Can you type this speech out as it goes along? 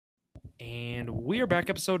And we are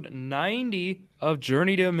back, episode 90 of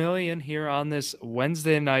Journey to a Million here on this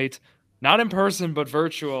Wednesday night. Not in person, but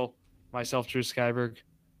virtual. Myself, Drew Skyberg,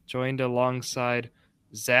 joined alongside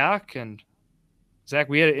Zack. And Zack,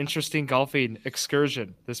 we had an interesting golfing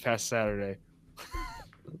excursion this past Saturday.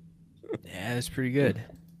 Yeah, it's pretty good.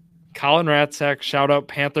 Colin Ratzak, shout out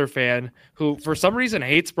Panther fan, who for some reason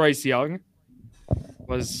hates Bryce Young,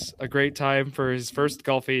 was a great time for his first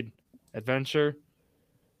golfing adventure.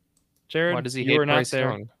 Jared, why does he you hate were not Bryce there.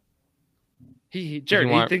 Young? Jared,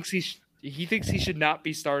 he thinks he should not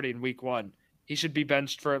be starting week 1. He should be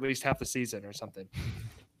benched for at least half the season or something.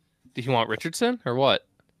 Do you want Richardson or what?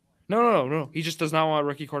 No. He just does not want a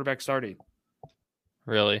rookie quarterback starting.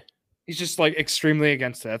 Really? He's just like extremely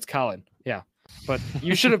against it. That's Colin. Yeah. But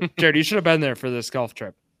you should have, Jared, you should have been there for this golf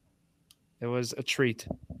trip. It was a treat.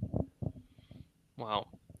 Wow.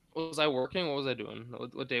 Was I working? What was I doing?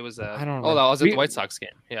 What day was that? I don't know. Oh, that was at the White Sox game.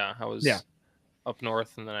 Yeah, I was Yeah. up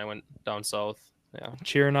north, and then I went down south. Yeah.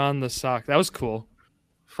 Cheering on the Sox. That was cool.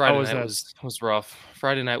 Friday was night that? was rough.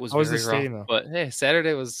 Friday night was How was very the stadium, rough. though? But hey,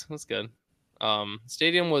 Saturday was good.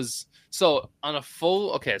 Stadium was so on a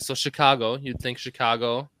full. Okay, so Chicago. You'd think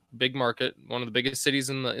Chicago, big market, one of the biggest cities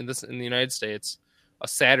in the United States. A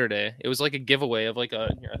Saturday, it was like a giveaway of like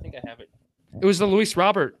a. Here, I think I have it. It was the Luis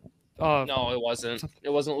Robert. No, it wasn't. It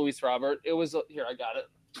wasn't Luis Robert. It was here. I got it.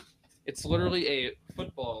 It's literally a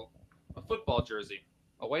football jersey,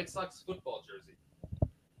 a White Sox football jersey.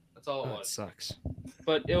 That's all it That was. sucks.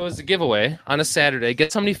 But it was a giveaway on a Saturday.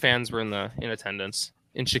 Guess how many fans were in attendance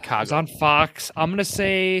in Chicago? It was on Fox. I'm gonna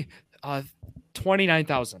say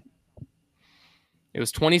 29,000. It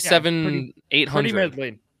was 27,800. Pretty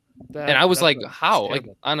middling. And I was like, that's how? Like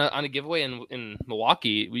terrible. on a giveaway in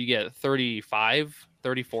Milwaukee, we get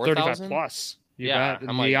 34,000 plus. You Yeah, bet.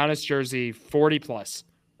 I'm The like- Giannis jersey, 40 plus.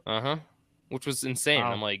 Which was insane.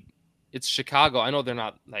 Wow. I'm like, it's Chicago. I know they're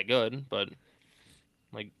not that good, but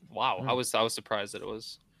like, wow. I was surprised that it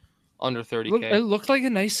was under 30K. It looked like a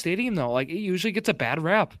nice stadium though. Like it usually gets a bad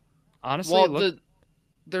rap. Honestly, Well,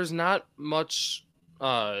 there's not much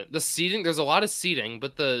the seating. There's a lot of seating,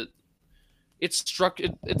 but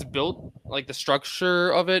it's built like the structure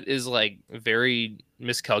of it is like very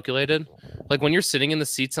miscalculated. Like when you're sitting in the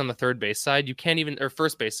seats on the third base side,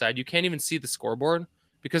 first base side, you can't even see the scoreboard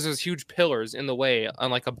because there's huge pillars in the way on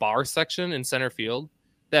like a bar section in center field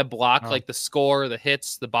that block like the score, the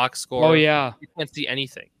hits, the box score. Oh yeah. You can't see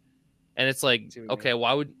anything. And it's like, See what you okay,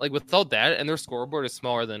 why would like without that, and their scoreboard is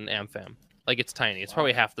smaller than AmFam. Like it's tiny. It's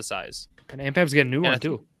probably half the size. And AmFam's getting a new And one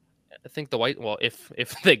too. I think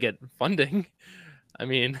if they get funding, I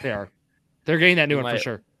mean, They're getting that new one for might-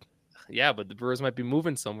 sure. yeah, but the Brewers might be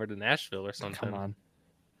moving somewhere to Nashville or something. Come on.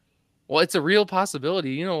 Well, it's a real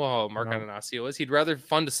possibility. You know how Mark No. Ananasio is. He'd rather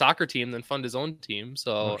fund a soccer team than fund his own team.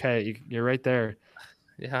 So Okay, you're right there.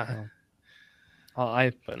 yeah,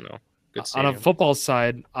 but no, good On a stadium. football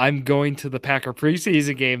side, I'm going to the Packer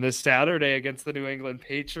preseason game this Saturday against the New England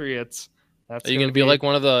Patriots. That's Are you going to be like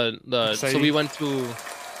one of the so exciting. we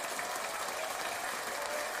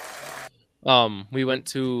went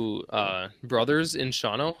to Brothers in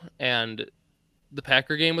Shawano, and the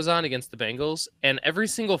Packer game was on against the Bengals, and every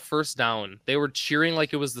single first down they were cheering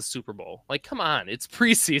like it was the Super Bowl. Like, come on, it's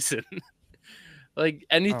preseason. Like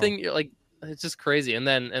anything, like it's just crazy. And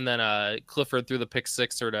then Clifford threw the pick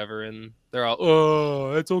six or whatever, and they're all,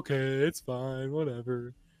 oh, it's okay, it's fine,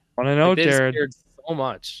 whatever. Want to know, Like, they Jared? scared so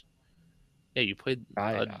much. Yeah, you played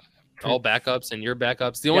I- all backups and your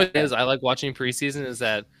backups. The only thing is I like watching preseason is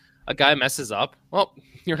that a guy messes up. Well,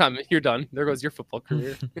 you're done. There goes your football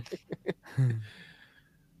career.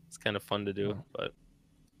 It's kind of fun to do, but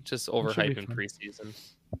just should be overhyping fun. preseason.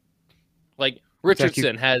 Like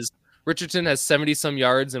Richardson has 70 some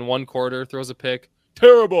yards in one quarter, throws a pick.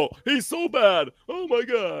 Terrible. He's so bad. Oh my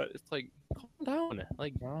god. It's like, calm down.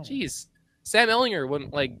 Like, Wow. jeez. Sam Ellinger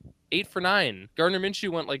went like 8 for 9. Gardner Minshew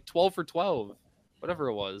went like 12 for 12. Whatever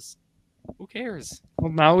it was. Who cares?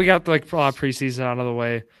 Well, now we got like preseason out of the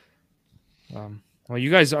way. Well,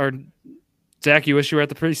 you guys are. Zach, you wish you were at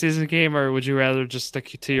the preseason game, or would you rather just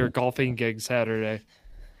stick to your golfing gig Saturday?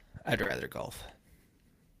 I'd rather golf.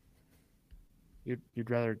 You'd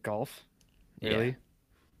rather golf? Yeah. Really?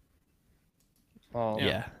 Oh,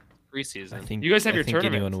 Yeah. Preseason. I think You guys have I your think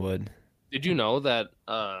tournament. anyone would. Did you know that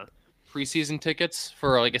preseason tickets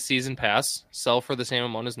for like a season pass sell for the same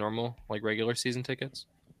amount as normal, like regular season tickets?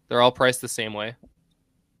 They're all priced the same way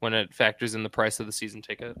when it factors in the price of the season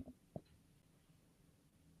ticket.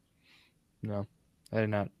 No, I did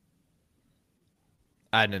not.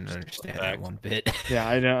 I didn't understand that one bit. Yeah,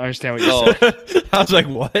 I don't understand what you Oh, said. I was like,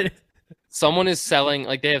 what? someone is selling,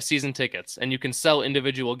 like they have season tickets, and you can sell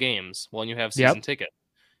individual games when you have season ticket.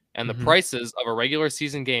 And the prices of a regular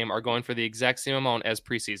season game are going for the exact same amount as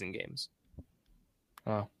preseason games.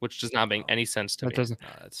 Oh, which does not make any sense to me. Doesn't. No,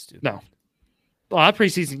 that's stupid. No. Well,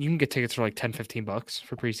 preseason, you can get tickets for like $10-15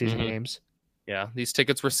 for preseason games. Yeah, these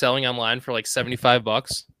tickets were selling online for like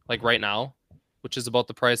 $75, like right now, which is about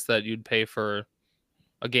the price that you'd pay for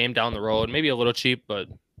a game down the road. Maybe a little cheap, but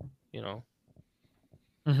you know.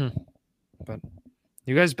 But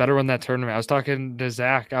you guys better win that tournament. I was talking to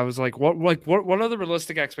Zack. I was like, what are the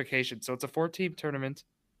realistic expectations? So it's a 4-team tournament.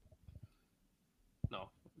 No,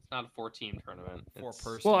 it's not a 4-team tournament.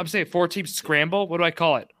 Four-person. Well, I'm saying 4-team scramble. What do I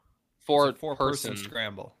call it? Four-person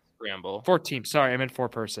scramble. 4 teams. Sorry, I meant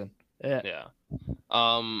 4-person. Yeah.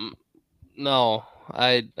 No,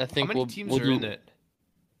 I think how many teams are in it?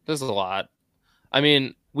 There's a lot. I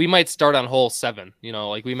mean, we might start on hole 7. You know,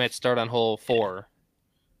 like we might start on hole 4.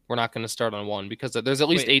 We're not going to start on 1 because there's at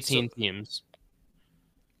least 18 teams.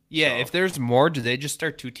 Yeah, if there's more, do they just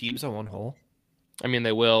start 2 teams on one hole? I mean,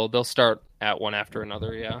 they will. They'll start at one after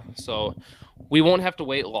another, yeah. So we won't have to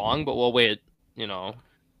wait long, but we'll wait, you know.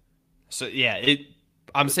 So, yeah,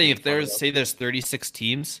 I'm saying if there's 36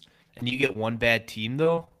 teams and you get one bad team,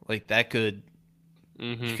 though, like that could,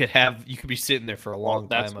 you could be sitting there for a long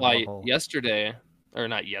time. That's why last year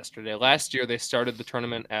they started the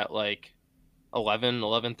tournament at like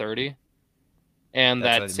 11:30, and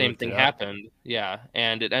that same thing happened. Yeah,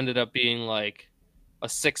 and it ended up being like a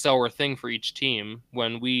 6-hour thing for each team.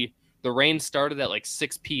 When the rain started at like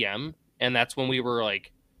 6 p.m. and that's when we were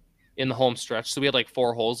like in the home stretch. So we had like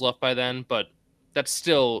 4 holes left by then, but that's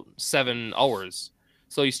still 7 hours.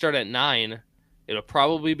 So you start at 9, it'll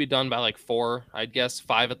probably be done by like 4, I'd guess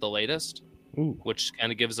 5 at the latest. Ooh. Which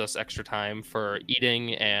kind of gives us extra time for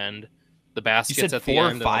eating and the baskets. You said at 4 the or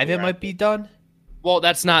end 5 it might be done? Well,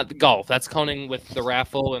 that's not golf. That's counting with the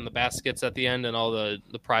raffle and the baskets at the end and all the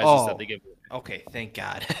prizes that they give. Okay, thank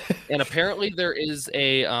God. And apparently there is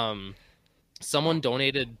a someone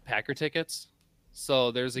donated Packer tickets.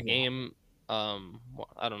 So there's a game. I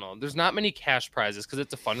don't know. There's not many cash prizes because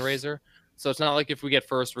it's a fundraiser. So it's not like if we get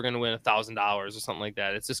first, we're going to win $1,000 or something like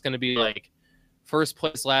that. It's just going to be like first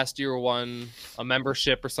place last year won a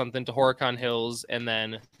membership or something to Horicon Hills, and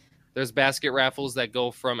then there's basket raffles that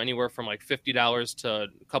go from anywhere from like $50 to a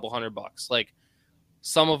couple $100. Like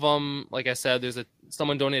some of them, like I said,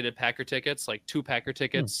 someone donated Packer tickets, like 2 Packer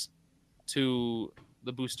tickets to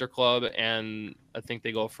the booster club, and I think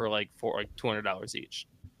they go for like $200 each.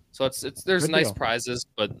 So there's Good nice deal. prizes,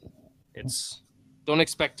 but don't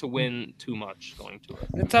expect to win too much going to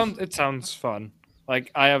it. It sounds fun.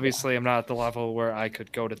 Like I obviously am not at the level where I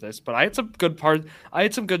could go to this, but I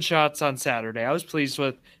had some good shots on Saturday. I was pleased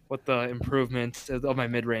with the improvement of my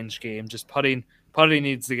mid-range game. Just putting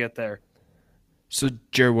needs to get there. So,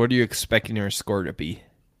 Jared, what are you expecting your score to be?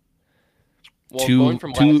 Well, going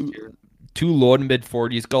from last year, 2 low and mid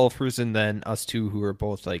 40s golfers, and then us 2 who are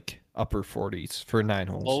both like upper 40s for 9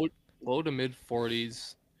 holes. Low to mid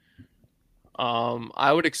 40s.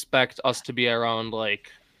 I would expect us to be around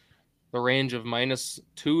like the range of -2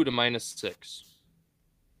 to -6.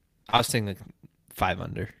 I was thinking like 5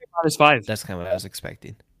 under. -5. That's kind of what I was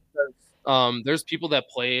expecting. There's people that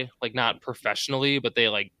play like not professionally, but they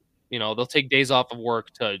like, you know, they'll take days off of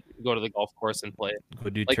work to go to the golf course and play. Go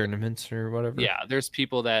do tournaments or whatever. Yeah, there's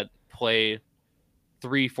people that play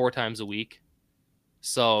 3-4 times a week.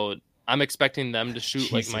 So I'm expecting them to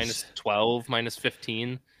shoot like -12,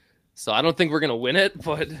 -15. So I don't think we're gonna win it,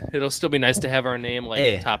 but it'll still be nice to have our name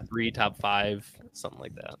like top 3, top 5, something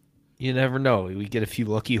like that. You never know. We get a few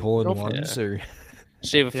lucky hole-in-ones or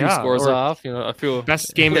shave a few scores off. You know, a few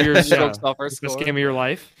best game of your best game of your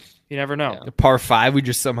life. You never know. The par 5, we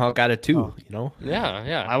just somehow got a 2. You know.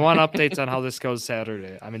 Yeah. I want updates on how this goes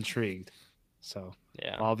Saturday. I'm intrigued. So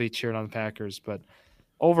yeah, I'll be cheering on the Packers. But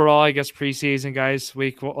overall, I guess preseason, guys,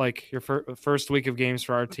 like your first week of games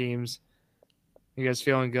for our teams. You guys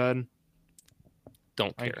feeling good?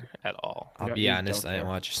 Don't care at all. I'll be honest, I didn't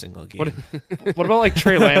watch a single game. What about like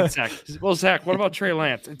Trey Lance, Zach? Well, Zach, what about Trey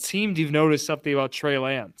Lance? It seemed you've noticed something about Trey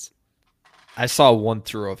Lance. I saw one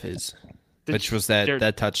throw of his, which was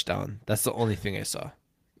that touchdown. That's the only thing I saw.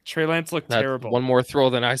 Trey Lance looked terrible. One more throw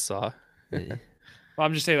than I saw. Well,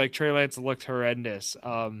 I'm just saying, like Trey Lance looked horrendous.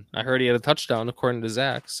 I heard he had a touchdown according to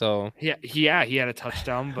Zach. So he had a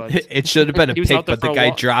touchdown, but it should have been a pick. But the guy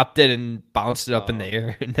dropped it and bounced it up in the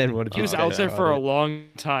air, and then what? He was out there for a long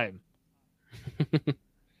time.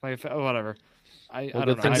 Like whatever. I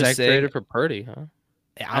don't know. Zach traded for Purdy, huh?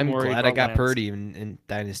 I'm glad I got Purdy in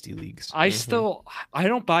dynasty leagues. I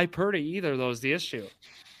don't buy Purdy either, though, is the issue.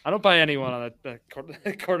 I don't buy anyone on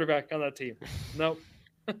that quarterback on that team. Nope.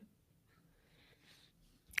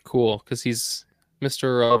 Cool, because he's Mr.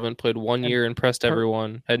 Irrelevant, played 1 year, impressed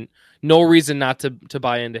everyone, had no reason not to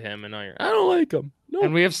buy into him, and now I don't like him. No.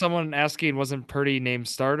 And we have someone asking, wasn't Purdy named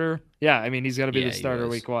starter? Yeah, I mean, he's got to be the starter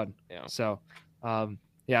week 1. Yeah. So,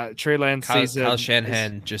 Trey Lance season. Kyle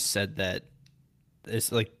Shanahan just said that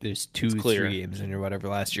it's like there's 2-3 games in or whatever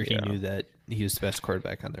last year. He knew that he was the best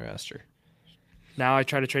quarterback on the roster. Now I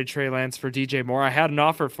try to trade Trey Lance for DJ Moore. I had an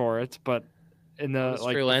offer for it, but in the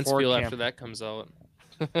Trey Lance feel after that comes out.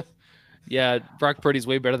 Yeah, Brock Purdy's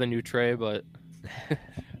way better than you, Trey, but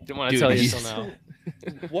didn't want to tell you so now.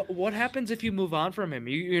 What happens if you move on from him?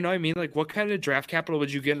 You know what I mean? Like, what kind of draft capital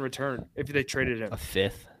would you get in return if they traded him? A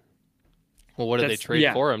 5th. Well, what did they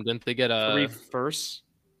trade for him? Didn't they get 3 firsts?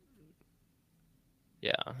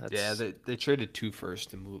 Yeah. They traded 2 firsts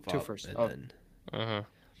to move 2 up. firsts. Then...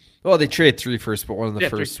 Well, they traded 3 firsts, but one of the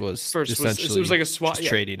first was essentially it was like a swap,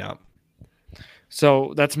 trading up.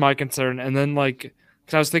 So that's my concern. And then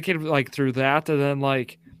because I was thinking through that, and then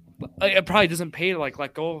it probably doesn't pay to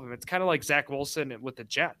let go of him. It's kind of like Zach Wilson with the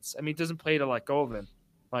Jets. I mean, it doesn't pay to let go of him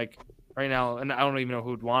right now, and I don't even know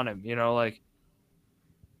who'd want him.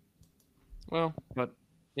 Well, but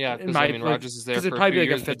yeah, because Rodgers is there for it'd probably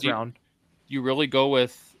be a like a 5th round. You really go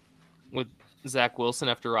with Zach Wilson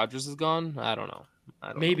after Rodgers is gone? I don't know.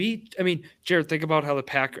 Maybe. I mean, Jared, think about how the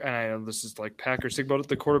Packers, and I know this is like Packers, think about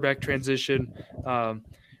the quarterback transition,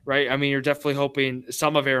 right? I mean, you're definitely hoping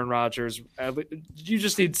some of Aaron Rodgers. You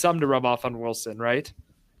just need some to rub off on Wilson, right?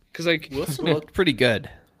 Because Wilson looked pretty good.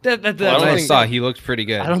 He looked pretty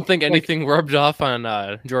good. I don't think anything rubbed off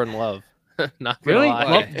on Jordan Love. Not really.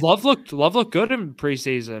 Lie. Love looked good in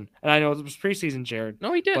preseason, and I know it was preseason, Jared.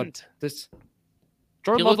 No, he didn't. But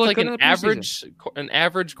Jordan he Love looked like an average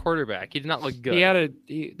quarterback. He did not look good.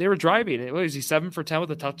 They were driving. What is he 7 for 10 with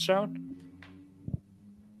a touchdown?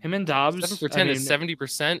 Him and Dobbs. 7 for 10 is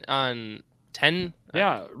 70% on 10.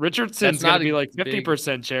 Yeah, Richardson's gonna be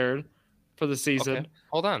 50%, Jared, for the season. Okay.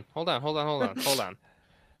 Hold on.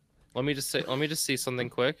 Let me just see something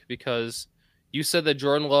quick, because you said that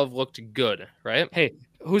Jordan Love looked good, right? Hey,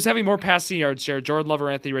 who's having more passing yards, Jared? Jordan Love or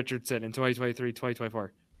Anthony Richardson in 2023,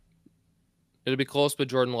 2024? It'll be close, but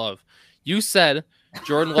Jordan Love. You said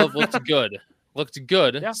Jordan Love looked good.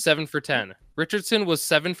 Yeah. 7 for 10. Richardson was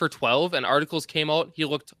 7 for 12, and articles came out. He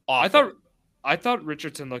looked awful. I thought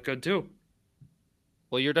Richardson looked good too.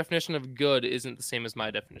 Well, your definition of good isn't the same as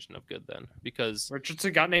my definition of good, then, because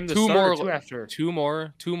Richardson got named the starter after two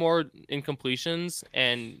more incompletions,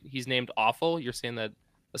 and he's named awful. You're saying that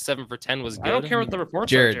a 7 for 10 was good. I don't care what the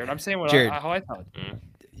reports are, Jared. I'm saying how I thought.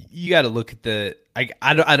 You got to look at the. I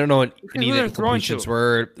don't know what any of the incompletions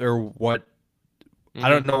were or what. I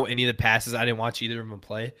don't know any of the passes. I didn't watch either of them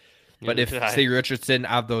play. But if say Richardson,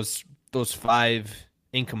 out of those 5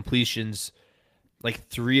 incompletions,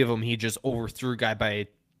 3 of them he just overthrew a guy by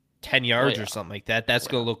 10 yards or something like that. That's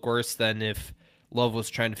gonna look worse than if Love was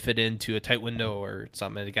trying to fit into a tight window or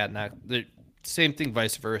something that got knocked. The same thing,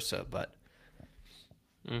 vice versa. But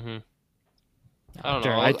I don't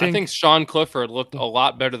know. I think Sean Clifford looked a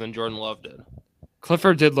lot better than Jordan Love did.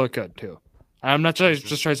 Clifford did look good too. I'm not just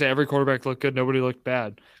trying to say every quarterback looked good. Nobody looked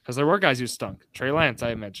bad, because there were guys who stunk. Trey Lance,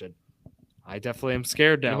 I mentioned. I definitely am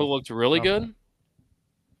scared now. You know who looked really good?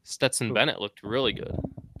 Stetson Bennett looked really good.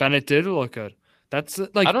 Bennett did look good. That's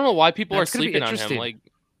I don't know why people are sleeping on him.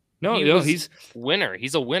 He's winner.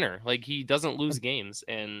 He's a winner. He doesn't lose games,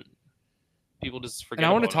 and people just forget. And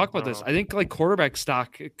I want to talk about this. I think quarterback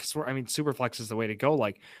stock. Superflex is the way to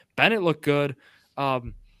go. Bennett looked good.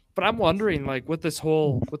 But I'm wondering, with the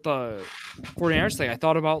 49ers thing, I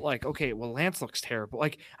thought about okay, well, Lance looks terrible.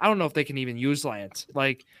 I don't know if they can even use Lance.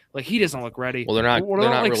 He doesn't look ready. Well, they're not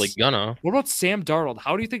really gonna. What about Sam Darnold?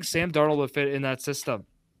 How do you think Sam Darnold would fit in that system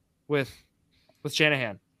with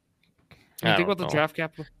Shanahan? You think about the draft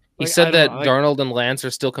capital? He said that Darnold and Lance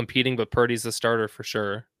are still competing, but Purdy's the starter for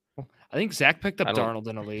sure. I think Zach picked up Darnold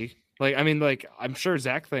in a league. I'm sure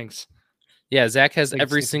Zach thinks. Yeah, Zack has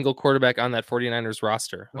every single quarterback on that 49ers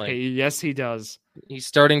roster. Okay, yes, he does. He's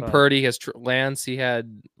starting Purdy. He has Lance. He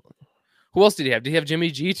had... Who else did he have? Did he have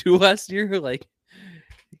Jimmy G too last year?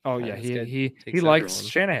 Oh, yeah, he likes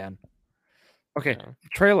Shanahan. Okay, yeah.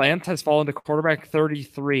 Trey Lance has fallen to quarterback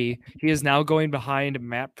 33. He is now going behind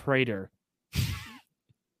Matt Prater.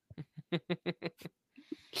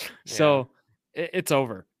 So, it's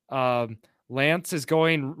over. Lance is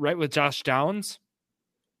going right with Josh Downs.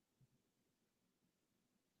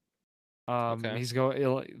 Okay. He's free.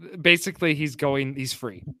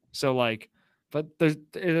 So but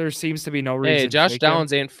there seems to be no reason. Hey, Josh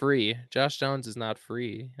Downs ain't free. Josh Downs is not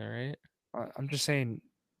free. All right. I'm just saying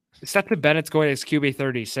Stetson Bennett's going as QB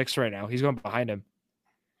 36 right now. He's going behind him.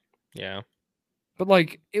 Yeah. But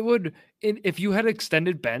like if you had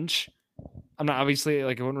extended bench, I'm not obviously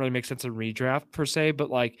like it wouldn't really make sense in redraft per se,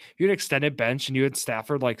 but like you had extended bench and you had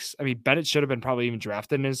Stafford, like I mean Bennett should have been probably even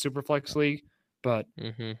drafted in his Superflex league, but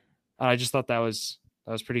I just thought that was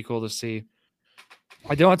pretty cool to see.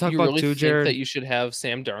 I do want to talk about really too, think Jared. that you should have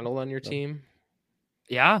Sam Darnold on your team.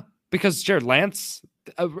 Yeah, because Jared Lance,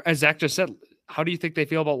 as Zach just said, how do you think they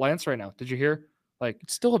feel about Lance right now? Did you hear? Like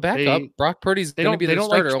it's still a backup. Brock Purdy's going to be the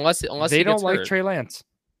starter unless they he don't gets like hurt. Trey Lance.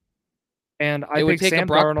 And I it would think take Sam a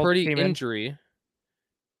Brock Darnold Purdy injury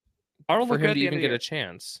for him to even get a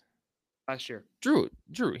chance. Last year, Drew,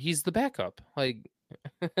 he's the backup. Like,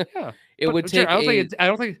 yeah, it would take. I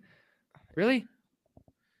don't think. Really,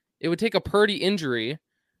 it would take a Purdy injury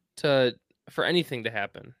for anything to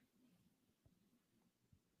happen.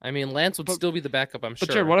 I mean, Lance would still be the backup, I'm sure.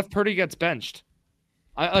 But Jared, what if Purdy gets benched?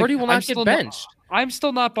 Purdy will not get benched. I'm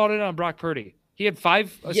still not bought in on Brock Purdy. He had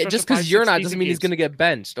 5. Yeah, just because you're not doesn't mean he's going to get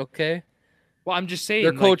benched, okay? Well, I'm just saying.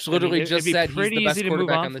 Their coach literally just said he's the best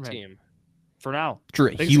quarterback on the team. For now. Drew,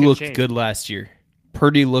 he looked good last year.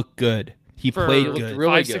 Purdy looked good. He played good.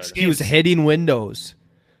 Really good. He was hitting windows.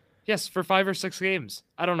 Yes, for 5 or 6 games.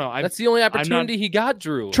 I don't know. That's the only opportunity he got,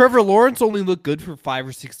 Drew. Trevor Lawrence only looked good for 5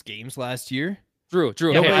 or 6 games last year. Drew.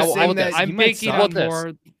 I'm making on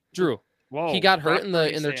more. Drew. Whoa, he got hurt in their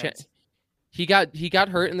he got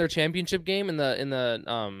hurt in their championship game in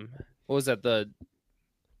the what was that, the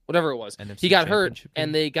whatever it was. NFC he got hurt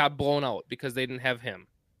and they got blown out because they didn't have him.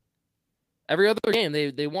 Every other game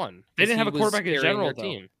they won. They didn't have a quarterback in general though.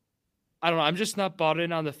 Team. I don't know. I'm just not bought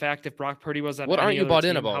in on the fact if Brock Purdy was on what aren't you bought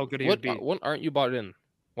in team, about? How good he would be. What aren't you bought in?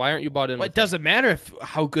 Why aren't you bought in? Well, it doesn't matter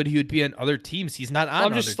how good he would be on other teams. He's not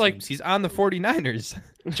on other teams. He's on the 49ers.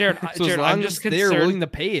 Jared, so Jared, as long I'm as just they're willing to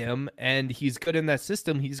pay him and he's good in that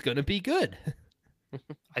system, he's going to be good.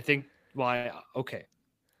 I think okay.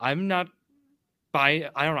 I'm not buying.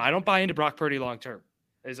 I don't know. I don't buy into Brock Purdy long term.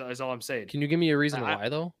 Is all I'm saying. Can you give me a reason why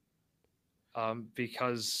though?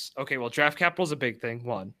 Because draft capital is a big thing.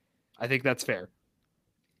 One, I think that's fair.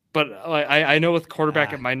 But I know with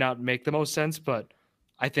quarterback it might not make the most sense, but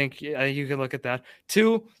I think you can look at that.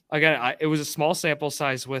 2, again, it was a small sample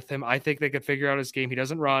size with him. I think they could figure out his game. He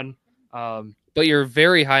doesn't run. But you're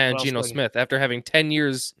very high on Geno Smith after having 10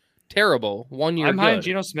 years terrible, 1 year. I'm high on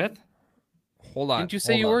Geno Smith. Hold on. Didn't you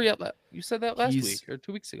say you were? You said that last week or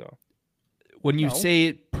 2 weeks ago. When you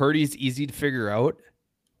say Purdy's easy to figure out,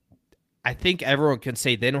 I think everyone can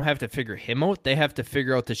say they don't have to figure him out. They have to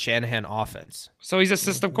figure out the Shanahan offense. So he's a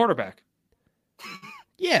system quarterback.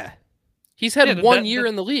 Yeah. He's had 1 year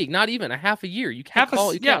in the league, not even a half a year. You can't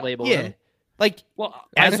label him. Like,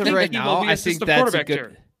 as of right now, I think that's a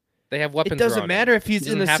good. They have weapons. It doesn't matter if he's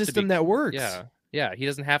in a system that works. Yeah. He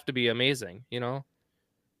doesn't have to be amazing,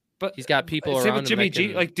 But he's got people around. Same with Jimmy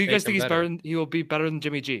G. Like, do you guys think he's better? He will be better than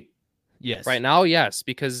Jimmy G. Yes. Right now, yes,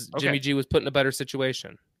 because Jimmy G was put in a better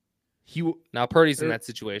situation. Now Purdy's in that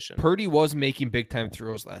situation. Purdy was making big time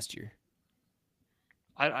throws last year.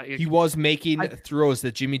 He was making throws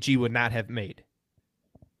that Jimmy G would not have made.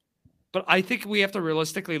 But I think we have to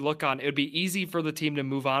realistically look on. It would be easy for the team to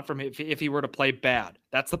move on from him if he were to play bad.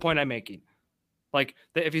 That's the point I'm making. Like,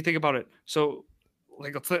 if you think about it, so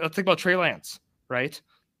like let's think about Trey Lance, right?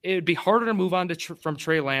 It would be harder to move on from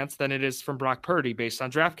Trey Lance than it is from Brock Purdy based on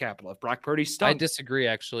draft capital. If Brock Purdy stunk, I disagree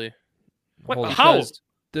actually. What? How?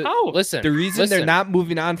 Listen, the reason they're not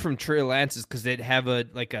moving on from Trey Lance is because they'd have a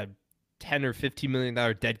 $10 or $15 million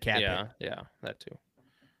dead cap. Yeah, that too.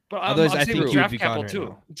 But otherwise, I think draft capital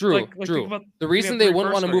too. Drew. The reason they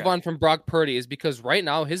wouldn't want to move on from Brock Purdy is because right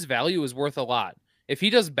now his value is worth a lot. If he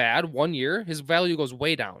does bad 1 year, his value goes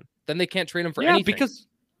way down. Then they can't trade him for anything.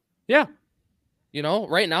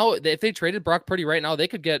 Right now, if they traded Brock Purdy right now, they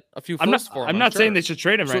could get a few firsts for him. I'm not saying they should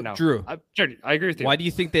trade him right now. Drew, I agree with you. Why do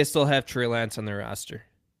you think they still have Trey Lance on their roster?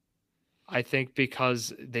 I think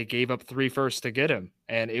because they gave up 3 firsts to get him,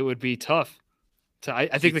 and it would be tough.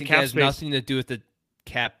 I think the cap has space nothing to do with the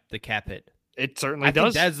cap hit. It certainly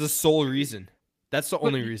does. That's the sole reason. That's the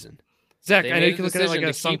only reason. Zach, I know you can look at it like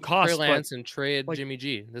a sunk cost, Trey Lance and trade Jimmy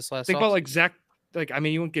G this last. Think about Zach. I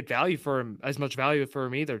mean, you wouldn't get as much value for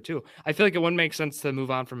him either, too. I feel like it wouldn't make sense to move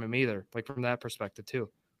on from him either, like from that perspective too.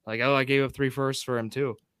 Like, I gave up 3 firsts for him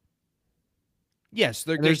too. Yes,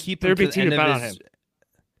 they're going to keep him to the end of his.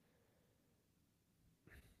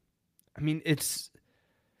 I mean, it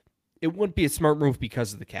wouldn't be a smart move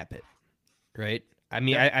because of the cap hit, right? I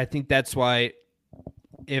mean, I think that's why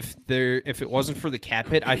if it wasn't for the cap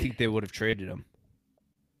hit, I think they would have traded him.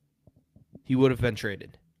 He would have been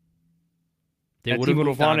traded. They would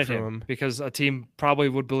have wanted him because a team probably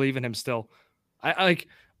would believe in him still. I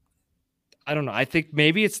don't know. I think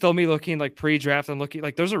maybe it's still me looking like pre-draft and looking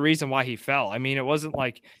like there's a reason why he fell. I mean, it wasn't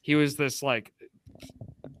like he was this like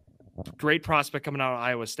great prospect coming out of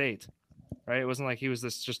Iowa State, right? It wasn't like he was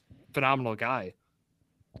this just phenomenal guy.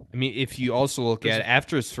 I mean, if you also look at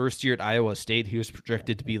after his first year at Iowa State, he was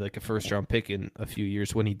projected to be like a first-round pick in a few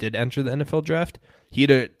years when he did enter the NFL draft. He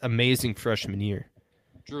had an amazing freshman year.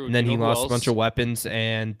 Drew, and then he lost a bunch of weapons,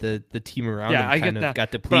 and the team around him kind of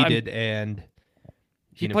got depleted, and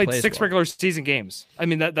he played 6 regular season games. I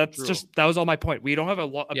mean, that was all my point. We don't have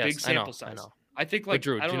a big sample size. I think like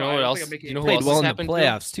Drew, do you know what else? Do you know who else well in happened the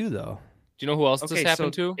playoffs too, though? Do you know who else this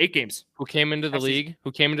happened to? 8 games. Who came into the league?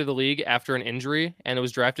 Who came into the league after an injury and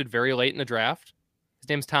was drafted very late in the draft? His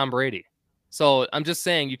name's Tom Brady. So I'm just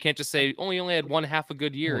saying you can't just say, he only had one half a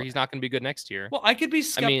good year. He's not going to be good next year. Well, I could be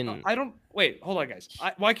skeptical. Hold on, guys.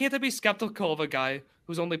 Why can't I be skeptical of a guy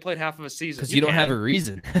who's only played half of a season? Because you don't have a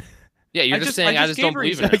reason. Yeah, you're just saying I just don't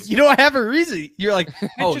believe in him. You don't have a reason. You're like,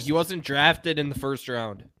 he wasn't drafted in the first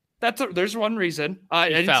round. There's one reason. I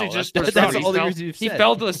didn't say just that's the only reason you've said. He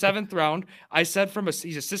fell to the 7th round. I said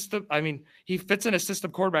he's a system. I mean, he fits in a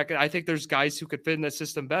system quarterback, and I think there's guys who could fit in the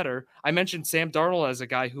system better. I mentioned Sam Darnold as a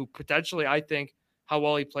guy who potentially, I think, how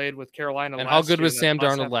well he played with Carolina. And how good was Sam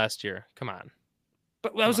Darnold last year? Come on.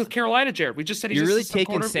 But that was with Carolina, Jared. We just said you're really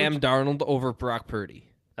taking Sam Darnold over Brock Purdy.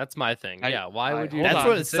 That's my thing. Yeah, why would you? That's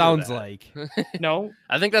what it sounds like. No,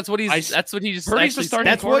 I think that's what he's. That's what he just. Purdy's the starting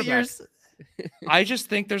That's what you're. I just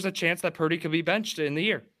think there's a chance that Purdy could be benched in the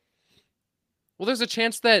year. Well, there's a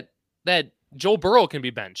chance that Joe Burrow can be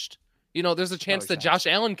benched. There's a chance that Josh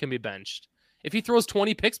Allen can be benched. If he throws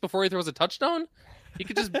 20 picks before he throws a touchdown, he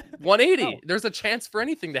could just 180. No. There's a chance for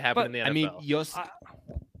anything to happen in the NFL. I mean,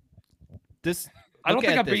 I don't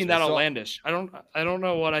think I'm being that outlandish. I don't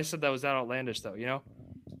know what I said that was that outlandish though.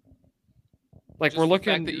 Like, we're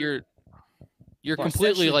looking that you're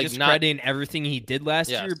completely like discrediting everything he did last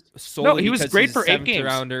year. No, he was great for 8 games.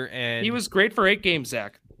 And he was great for 8 games,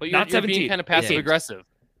 Zach. But you're not being kind of passive aggressive.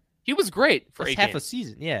 He was great for 8 half games. A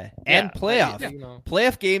season, and playoff.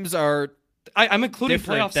 Playoff games are. I'm including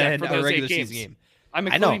playoffs for those 8 games. Game. I'm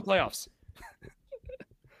including playoffs.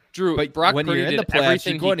 Drew, but Brock when Purdy you're in the playoffs,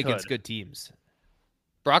 you're going against good teams.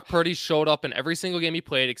 Brock Purdy showed up in every single game he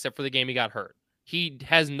played except for the game he got hurt. He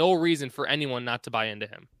has no reason for anyone not to buy into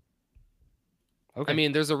him. Okay. I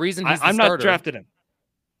mean, there's a reason he's the I'm starter. Not drafted him.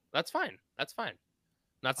 That's fine.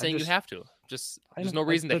 Not saying you have to. There's no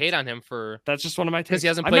reason to hate on him for. That's just one of my takes. Because he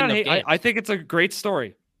hasn't played enough games. I think it's a great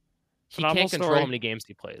story. He can't control how many games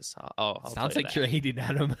he plays. Sounds like you're hating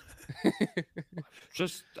on him.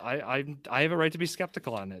 I have a right to be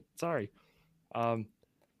skeptical on it. Sorry.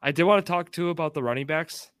 I did want to talk too about the running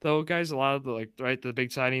backs, though, guys. A lot of the big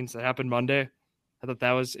signings that happened Monday. I thought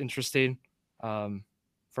that was interesting.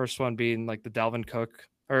 First one being like the Dalvin Cook,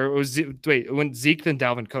 or it was it went Zeke then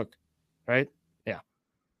Dalvin Cook, right? Yeah.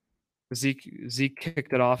 Zeke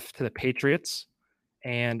kicked it off to the Patriots,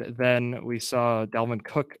 and then we saw Dalvin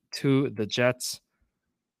Cook to the Jets.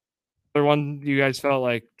 Other one you guys felt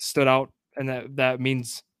like stood out, and that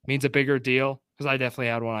means a bigger deal, because I definitely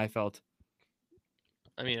had one I felt.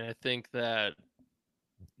 I mean, I think that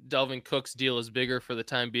Dalvin Cook's deal is bigger for the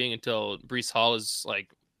time being until Breece Hall is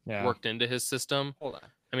worked into his system. Hold on.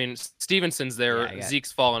 I mean, Stevenson's there.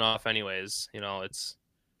 Zeke's falling off anyways. It's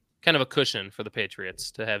kind of a cushion for the Patriots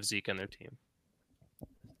to have Zeke on their team.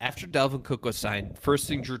 After Dalvin Cook was signed, first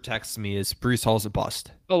thing Drew texts me is Breece Hall's a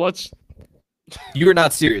bust. Oh, let's. You're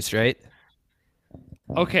not serious, right?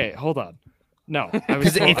 Okay, hold on. No,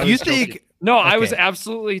 because if you think I was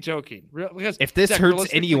absolutely joking. Because if this hurts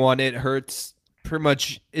anyone, it hurts pretty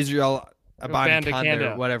much Israel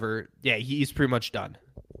Abanikanda or whatever. Yeah, he's pretty much done,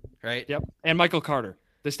 right? Yep. And Michael Carter.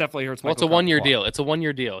 This definitely hurts. Well, it's a 1-year deal. It's a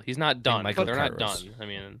 1-year deal. He's not done. They're not done. I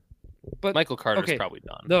mean, but Michael Carter's probably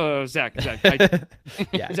done. No, Zach.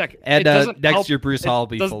 Zach. And next year, Breece Hall will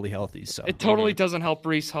be fully healthy. So it totally doesn't help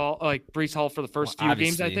Breece Hall for the first few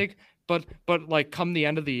games, I think. But come the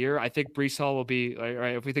end of the year, I think Breece Hall will be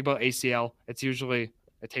right. If we think about ACL, it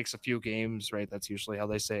takes a few games, right? That's usually how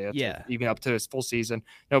they say it. Yeah. Even up to his full season.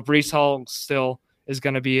 No, Breece Hall still is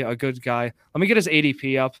going to be a good guy. Let me get his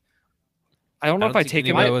ADP up. I don't know if I take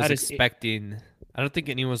him. I don't think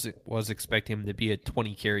anyone was expecting him to be a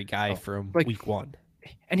 20 carry guy from week 1.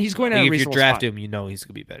 And he's going to have a if you draft him, he's going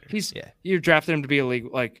to be better. You drafted him to be a league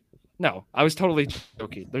no, I was totally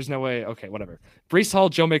joking. There's no way. Okay, whatever. Breece Hall,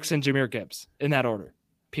 Joe Mixon, Jahmyr Gibbs in that order.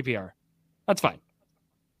 PPR. That's fine.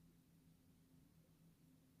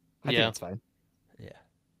 I think that's fine. Yeah.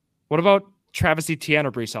 What about Travis Etienne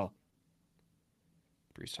or Breece Hall?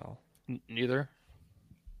 Breece Hall. Neither.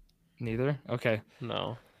 Okay.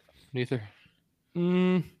 No, neither.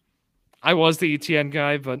 I was the ETN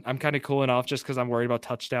guy, but I'm kind of cooling off just because I'm worried about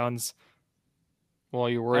touchdowns. Well,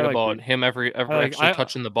 you're worried about him actually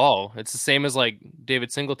touching the ball. It's the same as like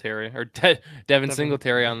David Singletary or Devin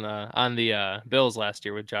Singletary on the Bills last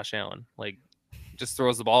year with Josh Allen. Like, just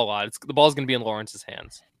throws the ball a lot. The ball's going to be in Lawrence's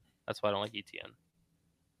hands. That's why I don't like ETN.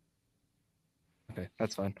 Okay,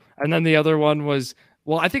 that's fine. And then the other one was,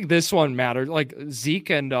 well, I think this one mattered. Like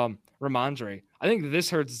Zeke and Ramondre. I think this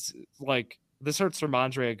hurts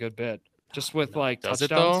Ramondre a good bit. Just with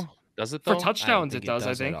touchdowns. Does it though? For touchdowns, it does.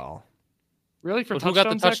 I think. Really? For touchdowns? Who got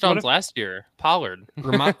the touchdowns last year? Pollard.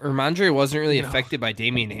 Ramondre wasn't really affected by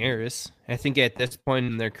Damian Harris. I think at this point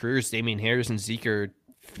in their careers, Damian Harris and Zeke are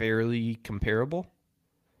fairly comparable.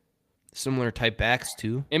 Similar type backs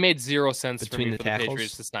too. It made zero sense for the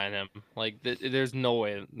Patriots to sign him. Like, there's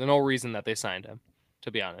no reason that they signed him.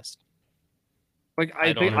 To be honest. Like,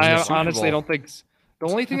 I honestly don't think. The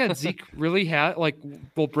only thing that Zeke really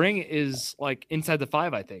will bring is inside the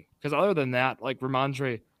 5, I think. Because other than that,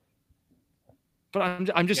 Ramondre.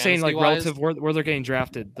 But I'm just saying relative where they're getting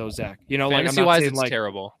drafted though, Zach. Fantasy wise, it's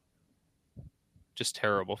terrible. Just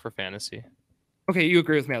terrible for fantasy. Okay, you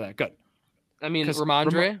agree with me on that. Good. I mean,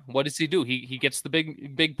 Ramondre, what does he do? He gets the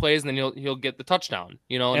big plays, and then he'll get the touchdown.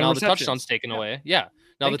 Now the touchdown's taken away. Yeah.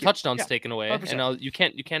 Now the touchdown's taken away, 100%. And now you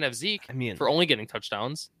can't have Zeke for only getting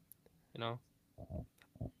touchdowns.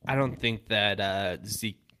 I don't think that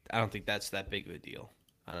Zeke. I don't think that's that big of a deal.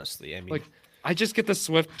 Honestly, I mean, I just get the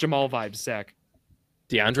Swift Jamal vibes, Zach.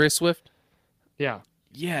 DeAndre Swift. Yeah.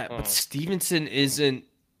 Yeah, but Stevenson isn't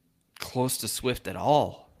close to Swift at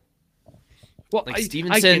all. Well,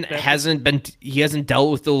 Stevenson hasn't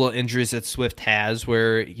dealt with the little injuries that Swift has,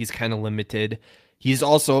 where he's kind of limited. He's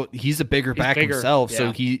a bigger back himself,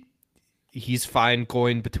 so he's fine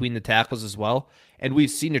going between the tackles as well. And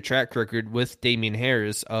we've seen a track record with Damian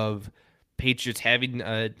Harris of Patriots having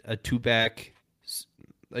a two backs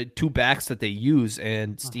that they use,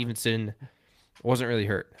 and Stevenson wasn't really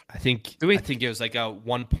hurt. I think it was like a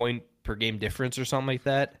 1 point per game difference or something like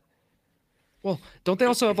that. Well, don't they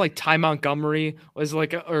also have Ty Montgomery or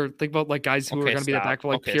think about guys who are going to be the back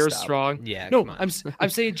for Pierre Strong? Yeah, no, I'm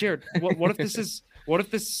saying, Jared, what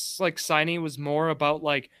if this signing was more about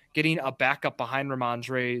getting a backup behind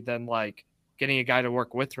Ramondre than getting a guy to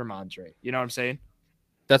work with Ramondre? You know what I'm saying?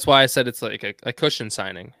 That's why I said it's like a cushion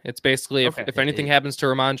signing. It's basically if anything happens to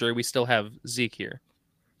Ramondre, we still have Zeke here.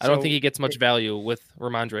 I don't think he gets much value with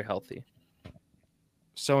Ramondre healthy.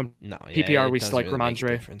 So in PPR, we select really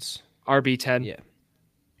Ramondre. RB10. Yeah.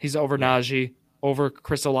 He's over Najee, over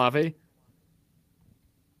Chris Olave.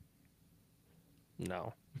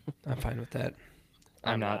 No. I'm fine with that.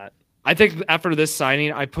 I'm not. I think after this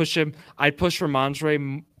signing, I push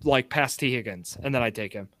Ramondre past T. Higgins, and then I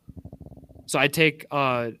take him. So I take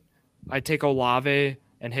Olave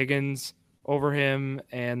and Higgins over him,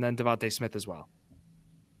 and then Devontae Smith as well.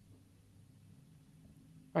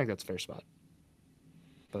 I think that's a fair spot.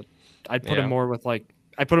 But I'd put him more with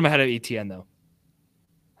I put him ahead of ETN though.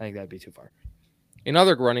 I think that'd be too far. In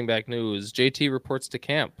other running back news, JT reports to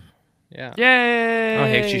camp. Yeah. Yay! Oh,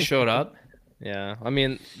 he actually showed up. Yeah. I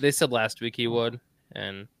mean, they said last week he would,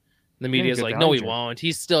 and the media's like, no, he won't.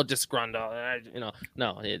 He's still disgruntled.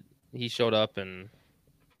 He showed up, and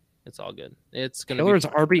it's all good. It's gonna. Killer's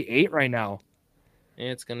RB8 right now.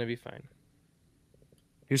 It's gonna be fine.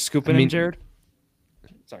 You're scooping him, Jared?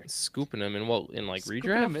 Sorry, scooping him in redraft?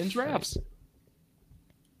 Him in drafts.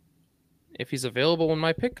 If he's available when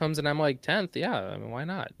my pick comes and I'm 10th, yeah, I mean, why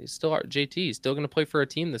not? He's still JT. He's still going to play for a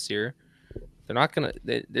team this year. They're not going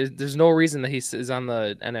to. There's no reason that he is on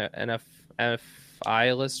the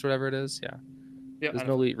NFI list, whatever it is. Yeah. There's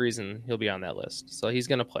no reason he'll be on that list. So he's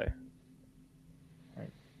going to play. All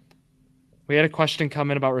right. We had a question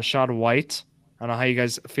come in about Rachaad White. I don't know how you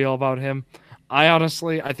guys feel about him. I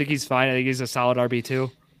think he's fine. I think he's a solid RB2.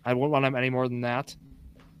 I wouldn't want him any more than that.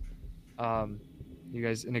 You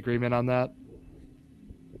guys in agreement on that?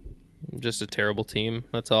 Just a terrible team.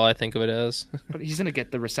 That's all I think of it as. But he's gonna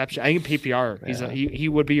get the reception. I think PPR. He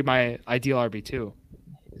would be my ideal RB2.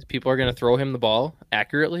 People are gonna throw him the ball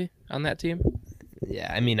accurately on that team. Yeah,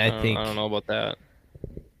 I mean, I think I don't know about that.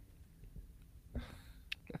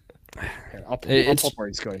 I'll pull where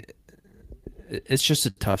he's going. It's just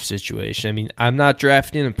a tough situation. I mean, I'm not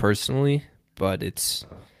drafting him personally, but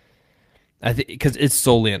I think because it's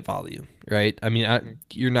solely on volume, right? I mean,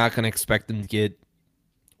 you're not going to expect them to get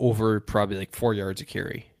over probably 4 yards a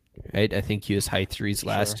carry, right? I think he was high threes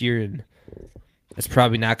last year, and it's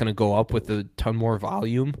probably not going to go up with a ton more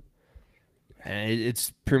volume. And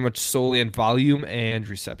it's pretty much solely in volume and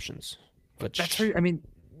receptions. But that's I mean,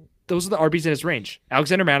 those are the RBs in his range.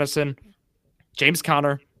 Alexander Madison, James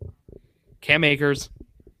Conner, Cam Akers.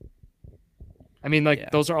 I mean,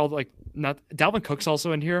 those are all not Dalvin Cook's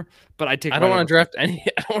also in here, but I'd take. I don't want to draft any.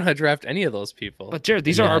 I don't want to draft any of those people. But Jared,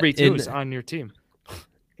 these are RB2s on your team.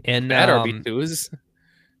 And bad RB2s.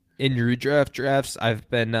 In redraft drafts, I've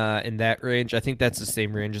been in that range. I think that's the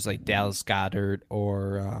same range as like Dallas Goedert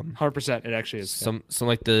or 100%. It actually is some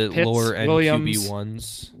like the Pitts, lower end Williams, QB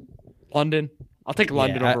ones. London, I'll take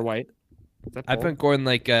London over White. I've been going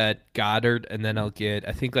like Goddard, and then I'll get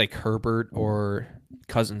I think like Herbert or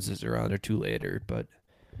Cousins is around or two later, but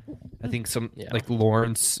I think like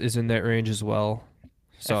Lawrence is in that range as well.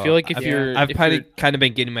 So I feel like I've kind of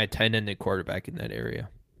been getting my tight end and quarterback in that area.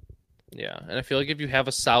 Yeah, and I feel like if you have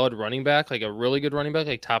a solid running back, like a really good running back,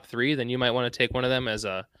 like top 3, then you might want to take one of them as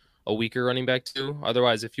a weaker running back too.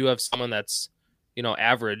 Otherwise, if you have someone that's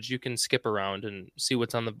average, you can skip around and see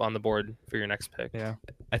what's on the board for your next pick. Yeah,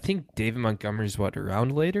 I think David Montgomery's a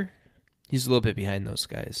round later. He's a little bit behind those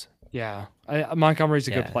guys. Yeah, Montgomery's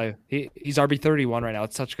a good play. He's RB31 right now.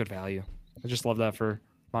 It's such good value. I just love that for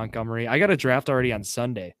Montgomery. I got a draft already on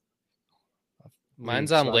Sunday.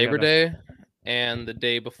 Mine's on Labor Day and the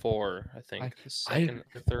day before. I think the second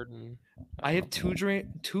or third. I have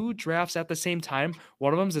two drafts at the same time.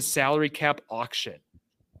 One of them is a salary cap auction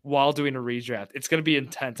while doing a redraft. It's going to be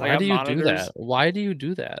intense. Why do you do that? Why do you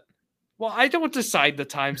do that? Well, I don't decide the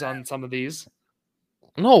times on some of these.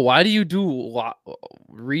 No, why do you do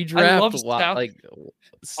redraft?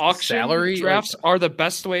 Auction salary drafts are the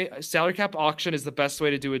best way. Salary cap auction is the best way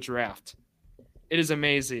to do a draft. It is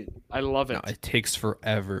amazing. I love it. No, it takes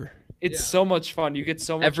forever. It's so much fun. You get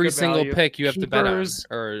so much every single value. pick you have to bet on,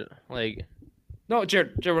 or like. No,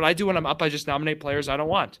 Jared, what I do when I'm up, I just nominate players I don't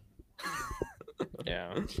want.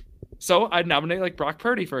 Yeah. So I'd nominate like Brock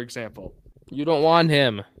Purdy, for example. You don't want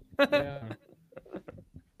him. Yeah.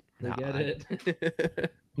 I get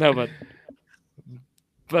it. No, but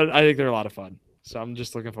I think they're a lot of fun. So I'm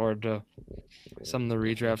just looking forward to some of the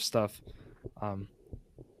redraft stuff. I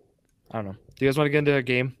don't know. Do you guys want to get into a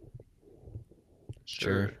game?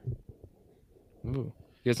 Sure. Ooh.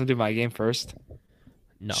 You guys want to do my game first?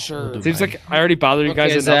 No. Sure. It seems like I already bothered you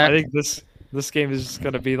guys enough. Zack. I think this game is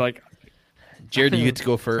going to be like... Jared, you get to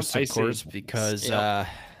go first, of course, because I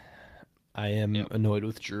am annoyed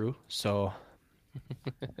with Drew. So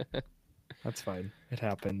that's fine. It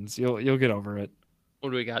happens. You'll get over it. What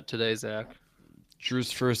do we got today, Zach?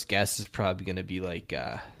 Drew's first guess is probably going to be like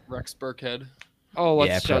Rex Burkhead. Oh,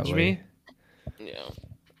 let's judge me.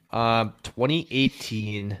 Yeah.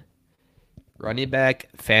 2018 running back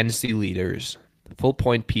fantasy leaders, full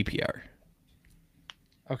point PPR.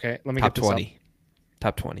 Okay, let me Top get this 20. up.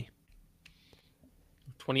 Top 20.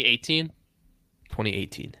 2018.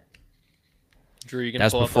 2018. Drew, you can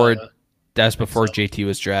that's pull before. up That's before JT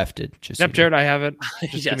was drafted. Yep, Jared, I have it.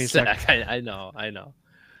 Just give me a Zach, second. I know.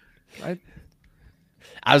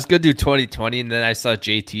 I was gonna do 2020, and then I saw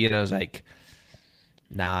JT, and I was like,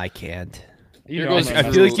 "Nah, I can't."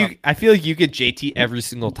 I feel like you get JT every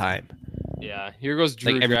single time. Yeah, here goes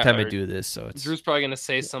Drew. Like every time I do this, so it's Drew's probably gonna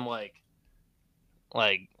say some like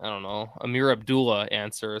I don't know, Amir Abdullah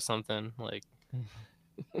answer or something like.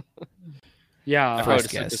 Yeah,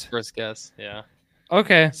 his first guess. Yeah.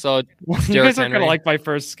 Okay. So you guys aren't gonna like my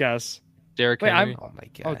first guess. Derrick Henry. Oh my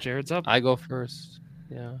god. Oh, Jared's up. I go first.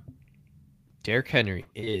 Yeah. Derrick Henry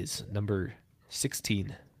is number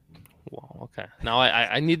 16. Wow. Okay. Now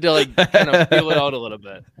I need to like kind of feel it out a little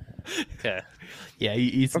bit. Okay. Yeah,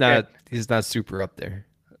 he's not super up there.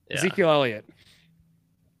 Yeah. Ezekiel Elliott.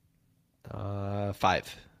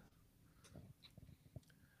 5.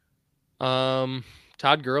 Todd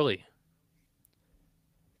Gurley.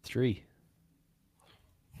 3.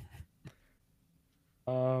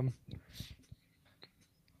 Saquon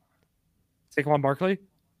Barkley.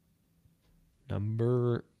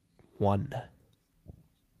 Number 1.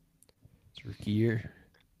 It's rookie year.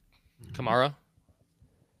 Kamara.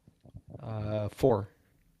 4.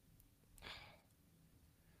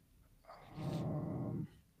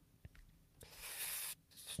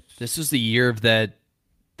 This is the year of that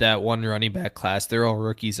one running back class. They're all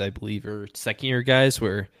rookies, I believe, or second year guys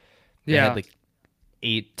where they had like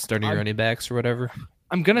 8 starting running backs or whatever.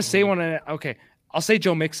 I'm gonna say one. Okay, I'll say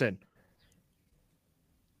Joe Mixon.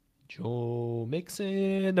 Joe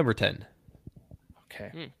Mixon, number 10.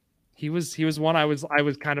 Okay, he was one I was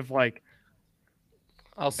kind of like.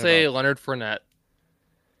 I'll say Leonard Fournette.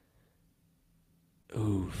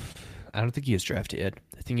 Oof, I don't think he was drafted yet.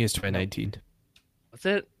 I think he was 2019. What's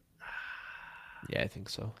it? Yeah, I think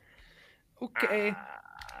so. Okay.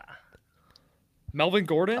 Melvin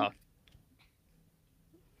Gordon?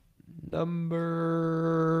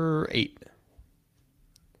 Number 8.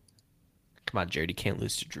 Come on, Jared. You can't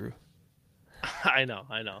lose to Drew. I know.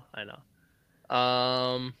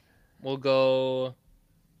 We'll go.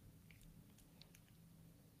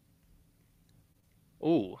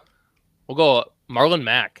 Ooh, we'll go Marlon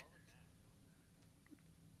Mack.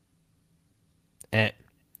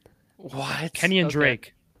 What? Kenyon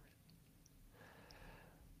Drake.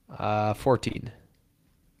 14.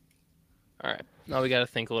 All right. Now we got to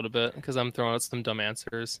think a little bit because I'm throwing out some dumb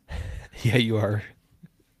answers. Yeah, you are.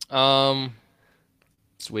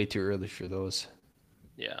 It's way too early for those.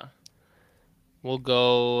 Yeah. We'll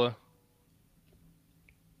go.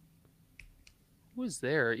 Who is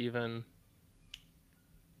there even?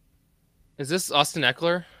 Is this Austin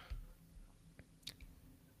Eckler?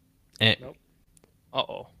 Nope.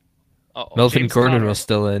 Uh-oh. Melvin James Gordon Conner. was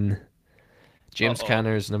still in. James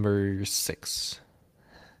Conner is number 6.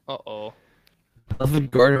 Uh-oh. Melvin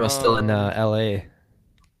Gordon was still in L.A.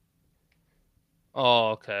 Oh,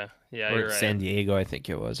 okay. Yeah, or you're right. San Diego, I think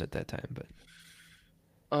it was at that time. But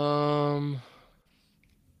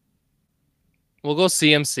we'll go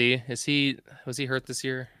CMC. Was he hurt this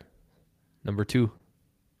year? number 2.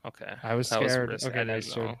 Okay. I was That scared. risky. Okay, I didn't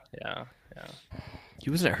nice, know. Jared. Yeah. He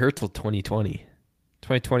wasn't hurt till 2020.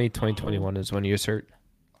 2020, 2021 is when he was hurt.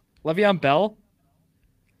 Le'Veon Bell?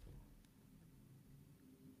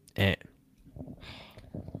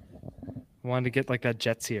 Wanted to get like that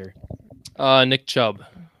Jets here. Nick Chubb.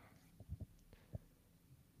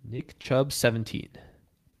 Nick Chubb, 17.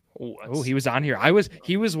 Oh, he was on here.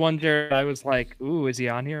 He was one Jared. I was like, ooh, is he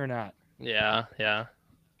on here or not? Yeah.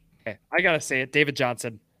 Okay, I gotta say it. David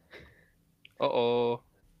Johnson. 9.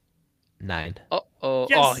 Yes, Oh,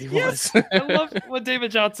 he yes. was. I love when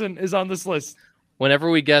David Johnson is on this list.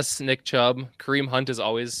 Whenever we guess Nick Chubb, Kareem Hunt is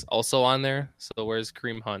always also on there. So where's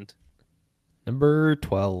Kareem Hunt? Number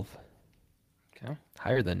 12. Okay.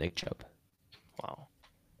 Higher than Nick Chubb. Wow.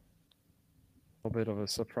 A little bit of a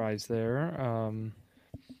surprise there.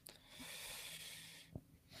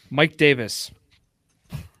 Mike Davis.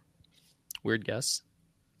 Weird guess.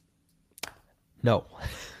 No.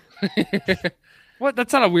 What?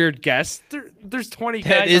 That's not a weird guess. There's 20 guys.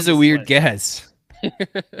 That is a weird guess.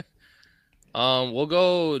 We'll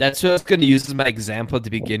go. That's what I was going to use as my example at the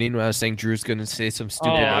beginning when I was saying Drew's going to say some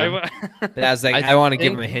stupid name. I was like, I want to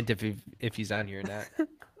give him a hint if he's on here or not.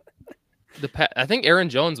 I think Aaron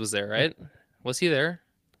Jones was there, right? Was he there?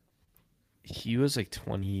 He was like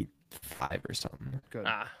 25 or something. Good.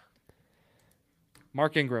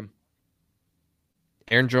 Mark Ingram.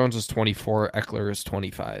 Aaron Jones was 24. Eckler is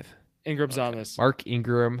 25. Ingram's on this. Mark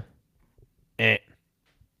Ingram.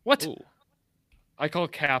 What? Ooh. I call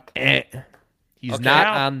Cap. He's Okay. not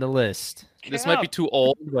Cap. on the list. This might be too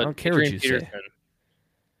old, but I don't care what Adrian you say. Peterson.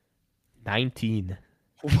 19.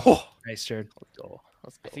 Nice, Jared. Let's go.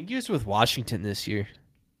 I think he was with Washington this year.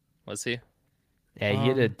 Was he? Yeah, he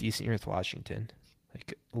had a decent year with Washington.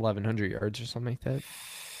 Like 1,100 yards or something like that.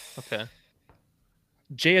 Okay.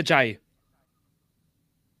 Jay Ajayi.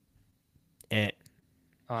 Eh.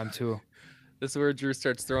 On 2. This is where Drew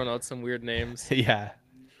starts throwing out some weird names. Yeah.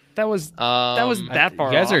 That was that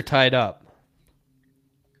far You guys off. are tied up.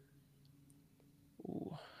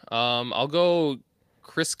 I'll go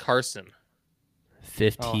Chris Carson.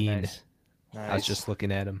 15. Oh, nice. I was just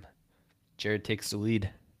looking at him. Jared takes the lead.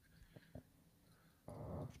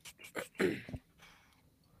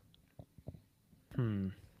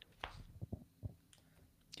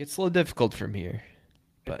 Gets a little difficult from here.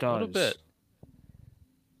 But A little bit.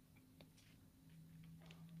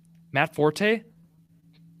 Matt Forte.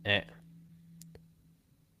 Eh.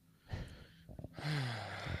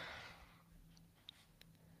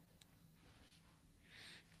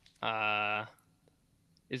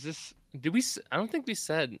 Is this? Did we? I don't think we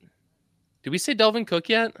said. Did we say Delvin Cook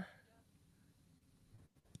yet?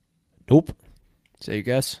 Nope. Is that your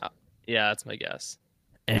guess? Yeah, that's my guess.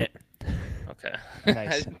 Eh. Okay. Nice.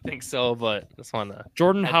 I didn't think so, but just want to.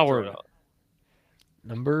 Jordan Howard.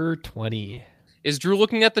 Number 20. Is Drew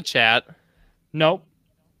looking at the chat? Nope.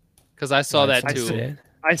 Because I saw that I too. said-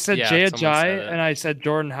 I said Yeah, Jay someone said Ajayi it. and I said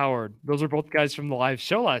Jordan Howard. Those are both guys from the live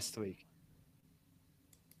show last week.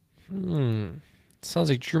 Sounds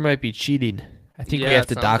like Drew might be cheating. I think we Yeah, have it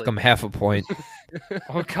to sounds dock like him it. half a point.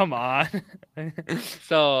 Oh, come on.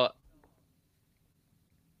 So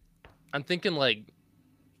I'm thinking like,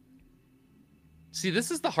 see,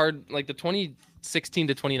 this is the hard, like the 2016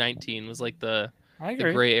 to 2019 was like the I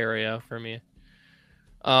agree. gray area for me.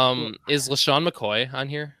 Is LaShawn McCoy on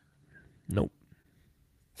here? Nope.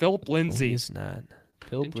 Philip No, Lindsay. he's not.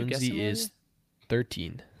 Philip Didn't you guess Lindsay him is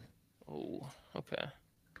 13. Oh, okay.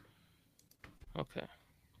 Okay.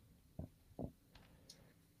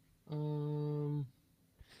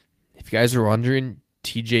 If you guys are wondering,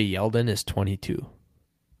 TJ Yeldon is 22.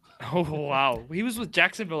 Oh wow, he was with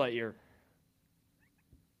Jacksonville that year.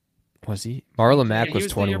 Was he? Marlon Mack Yeah, was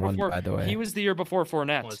 21, by the way. He was the year before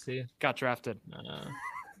Fournette Was he? got drafted.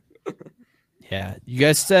 Yeah, you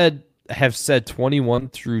guys have said 21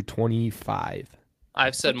 through 25.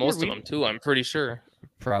 I've said most of them too. I'm pretty sure.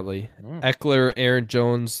 Probably. Eckler, Aaron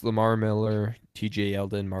Jones, Lamar Miller, TJ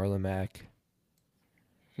Yeldon, Marlon Mack.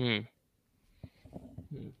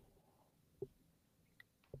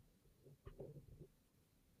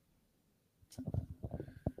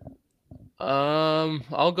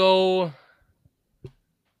 I'll go.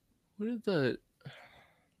 What is the?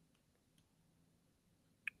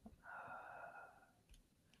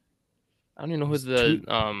 I don't even know who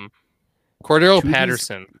the Cordero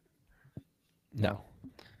Patterson. No.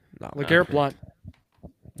 LeGarrette Blount.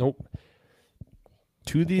 Nope.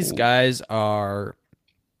 Two of these guys are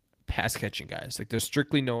pass catching guys. Like they're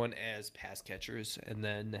strictly known as pass catchers. And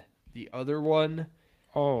then the other one,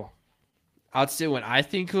 I'd say when I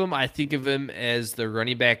think of him as the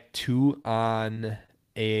running back 2 on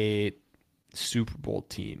a Super Bowl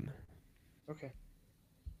team. Okay.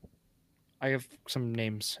 I have some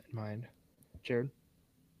names in mind. Jared?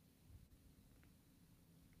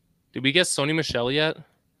 Did we guess Sony Michel yet?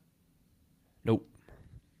 Nope.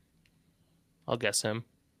 I'll guess him.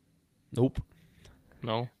 Nope.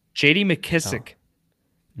 No. J.D. McKissick.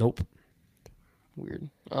 No. Nope. Weird.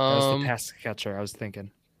 That was the pass catcher I was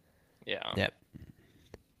thinking. Yeah. Yep.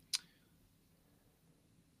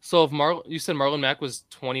 So if you said Marlon Mack was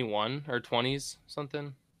 21 or 20s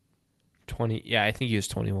something? 20. Yeah, I think he was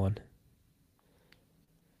 21.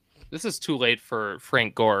 This is too late for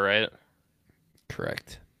Frank Gore, right?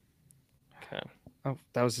 Correct. Okay. Oh,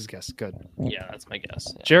 that was his guess. Good. Yeah, that's my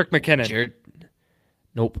guess. Yeah. Jerick McKinnon. Jared.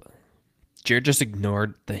 Nope. Jared just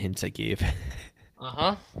ignored the hints I gave.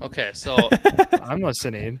 Okay, so I'm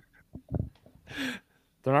listening.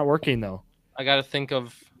 They're not working though. I got to think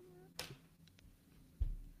of.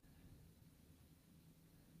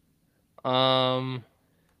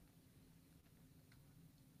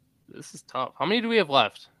 This is tough. How many do we have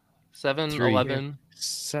left? 7, 3. 11?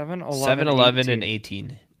 7, 11, 7, 11, and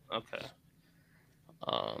 18. Okay.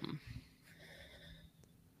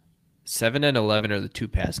 7 and 11 are the 2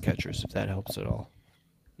 pass catchers, if that helps at all.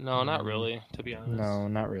 No, not really, to be honest. No,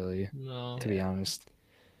 not really. No. To be honest.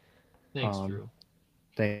 Thanks, Drew.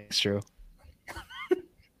 Thanks, Drew.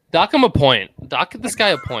 Dock him a point. Dock this guy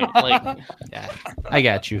a point. Like, yeah, I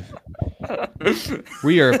got you.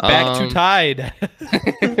 We are back to tied.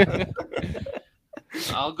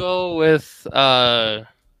 I'll go with I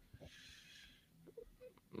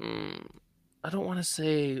don't want to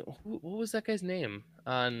say what was that guy's name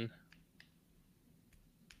on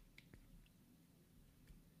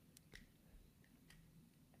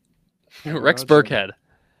Rex Burkhead.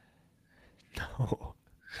 No.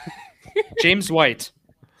 James White.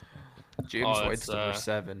 James White's number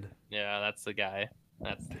 7. Yeah, that's the guy.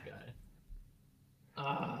 That's the guy.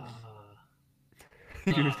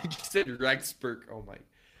 You just said Rex Burke. Oh my.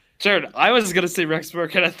 Jared, I was gonna say Rex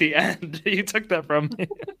Burkhead at the end. You took that from me.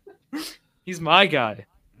 He's my guy.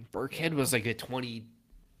 Burkhead was like a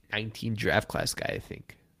 2019 draft class guy, I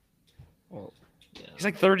think. Well, he's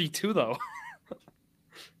like 32 though.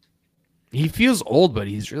 He feels old, but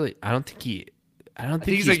he's really. I don't think he's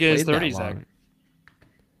like in his 30s. 30s. Zach.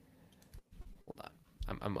 Hold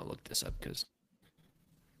on, I'm gonna look this up because.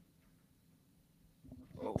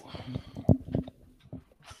 Oh.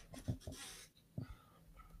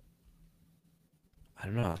 I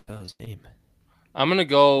don't know. That was his name. I'm gonna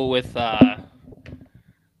go with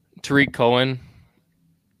Tariq Cohen.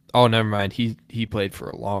 Oh, never mind. He played for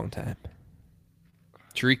a long time.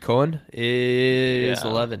 Tariq Cohen is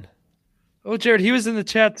 11. Oh, Jared, he was in the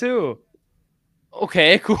chat too.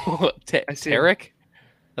 Okay, cool. I see Tarek?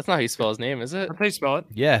 That's not how you spell his name, is it? That's how you spell it.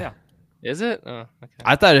 Yeah. Is it? Oh, okay.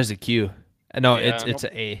 I thought it was a Q. No, Yeah. it's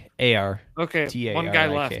a A-R. Okay, T-A-R-I-K. one guy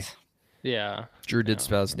left. Yeah. Drew did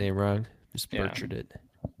spell his name wrong. Just Yeah. butchered it.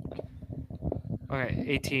 Okay,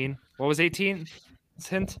 18. What was 18?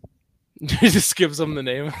 Hint. He just gives him the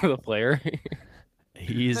name of the player.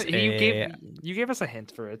 He's You gave us a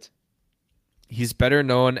hint for it. He's better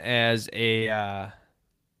known as as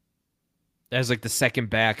like the second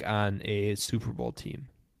back on a Super Bowl team.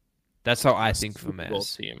 That's how I think of him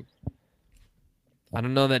as. Team. I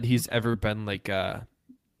don't know that he's ever been like a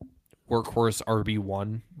workhorse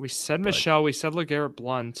RB1. We said Michelle. We said LeGarrette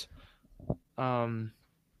Blount. I'm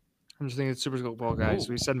just thinking of Super Bowl guys.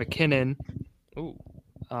 We said McKinnon. Ooh.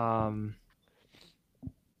 Was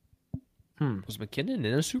McKinnon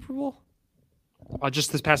in a Super Bowl?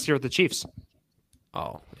 Just this past year with the Chiefs.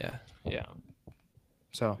 Oh, yeah. Yeah.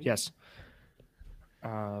 So, yes.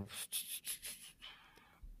 I'm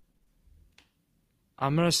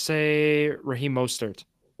going to say Raheem Mostert.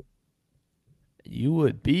 You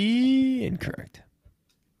would be incorrect.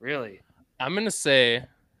 Really? I'm going to say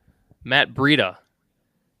Matt Breida.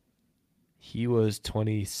 He was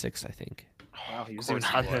 26, I think. Wow, he was even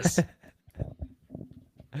on this.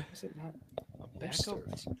 Is it not A backup?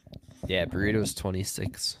 Yeah, Burrito's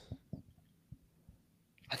 26.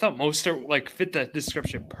 I thought Mostert fit that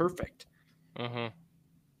description perfect.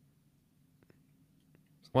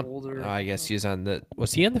 Older. I guess he was on the...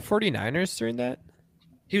 Was he on the 49ers during that?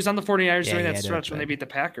 He was on the 49ers during that yeah, stretch when they beat the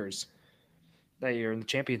Packers that year in the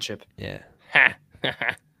championship. Yeah.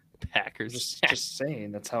 Packers. Just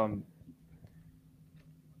saying. That's how I'm...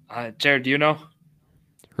 Jared, do you know?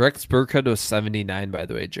 Rex Burkhead was 79, by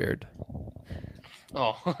the way, Jared.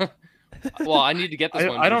 Oh. Well, I need to get this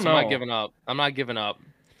one. I don't know. I'm not giving up.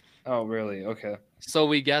 Oh, really? Okay. So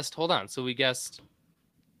we guessed... Hold on. So we guessed...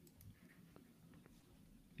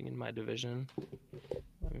 in my division.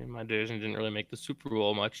 I mean, my division didn't really make the Super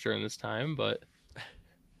Bowl much during this time, but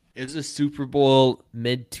it was a Super Bowl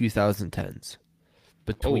mid-2010s.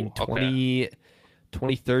 Between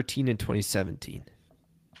 2013 and 2017.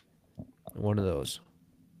 One of those.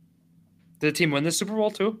 Did the team win the Super Bowl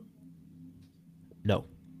too? No.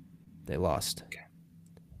 They lost. Okay.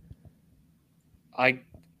 I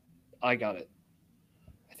got it.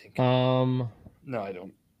 I think. No, I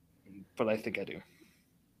don't. But I think I do.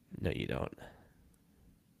 No, you don't.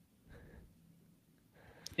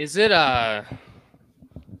 Is it I'm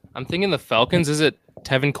thinking the Falcons. Is it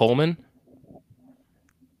Tevin Coleman?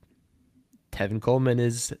 Tevin Coleman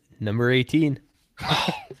is number 18.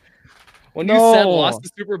 When you said lost the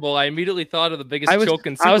Super Bowl, I immediately thought of the biggest choke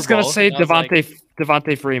in Super Bowl. I was going to say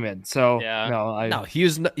Devontae Freeman. So yeah. No, he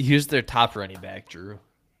was their top running back, Drew.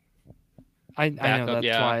 I know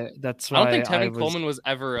that's why. I don't think Tevin Coleman was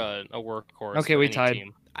ever a workhorse. Okay, we tied.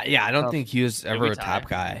 Team. Yeah, I don't think he was ever a top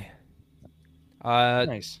guy.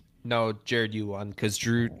 Nice. No, Jared, you won because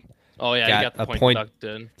Drew. Oh yeah, he got the point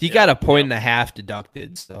deducted. He got a point and a half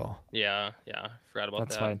deducted. So yeah, forgot about that.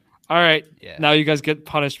 That's fine. All right. Yeah. Now you guys get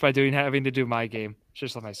punished by having to do my game.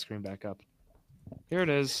 Just let my screen back up. Here it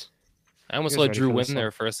is. I almost let Drew win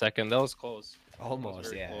there for a second. That was close.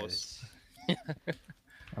 Almost, yeah. Close.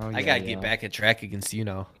 I gotta get back at track against you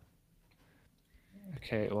now.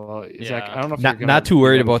 Okay, well, Zack, I don't know if you're not too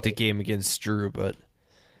worried about the game against Drew, but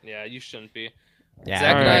yeah, you shouldn't be. Yeah,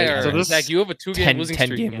 Zach and I are. So Zach, you have a 2-game losing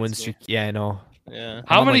streak. 10-game win streak. Yeah, I know. Yeah.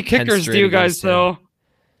 How many kickers do you guys know?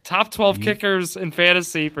 Top 12 kickers in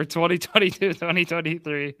fantasy for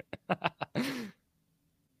 2022-2023.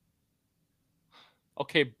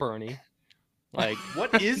 Okay, Bernie. Like,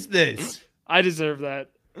 what is this? I deserve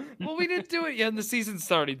that. Well, we didn't do it yet, and the season's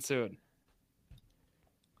starting soon.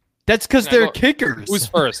 That's because they're kickers. Who's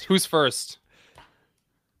first?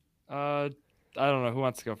 I don't know. Who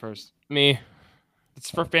wants to go first? Me. It's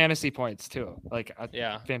for fantasy points, too.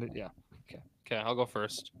 Yeah. Okay, I'll go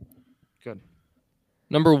first. Good.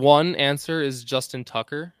 Number 1 answer is Justin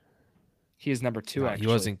Tucker. He is number 2, actually.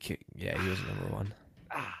 He wasn't. Yeah, he was number 1.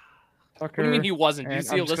 Tucker. What do you mean he wasn't? Do you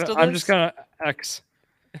see a list of this? I'm just going to X.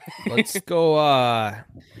 Let's go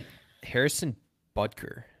Harrison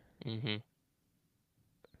Butker. Mm-hmm.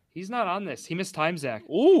 He's not on this. He missed time, Zach.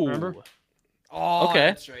 Ooh. Remember? Oh, okay.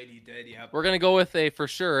 That's right. He did, yeah. We're going to go with for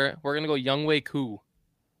sure. We're going to go Younghoe Koo.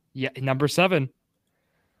 Yeah, number 7.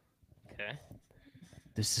 Okay.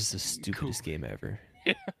 This is the stupidest game ever.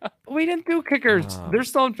 We didn't do kickers. They're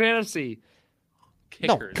still in fantasy.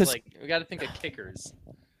 Kickers. No, we got to think of kickers.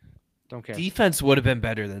 Don't care. Defense would have been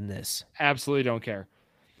better than this. Absolutely don't care.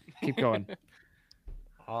 Keep going.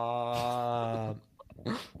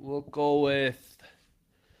 We'll go with...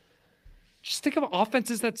 Just think of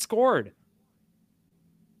offenses that scored.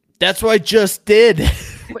 That's what I just did.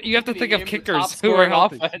 But you have to think of kickers who are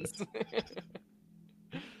offense.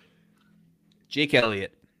 Jake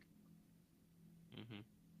Elliott.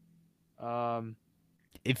 Mm-hmm.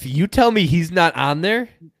 If you tell me he's not on there,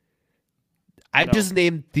 I've just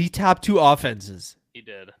named the top 2 offenses. He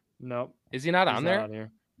did. Nope. Is he not on there? Not on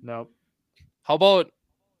here. Nope. How about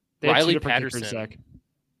They Riley Patterson? Kickers,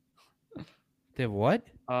 They what?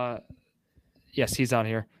 Yes, he's on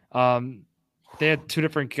here. They had 2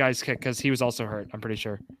 different guys kick because he was also hurt. I'm pretty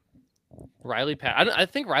sure. I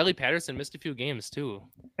think Riley Patterson missed a few games too.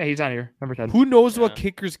 Hey, he's on here. Number 10. Who knows what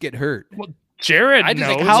kickers get hurt? Well, Jared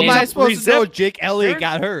knows. How am I supposed to know Jake Elliott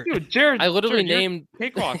got hurt? Dude, Jared. I literally named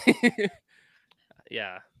cakewalk.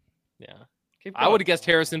 Yeah. Keep I would have guessed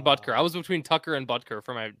Harrison Butker. I was between Tucker and Butker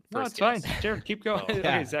for my first No, it's guess. fine. Jared, keep going. Oh,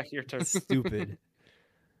 Okay, Zach, your turn. Stupid.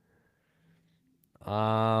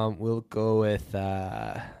 We'll go with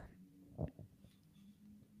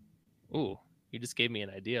Ooh, you just gave me an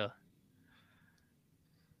idea.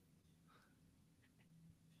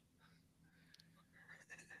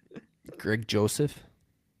 Greg Joseph.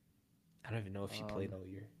 I don't even know if he played all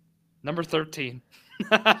year. Number 13.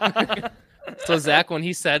 So Zach, when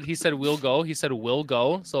he said we'll go, he said will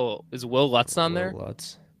go. So is Will Lutz on there?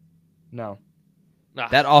 Lutz. No.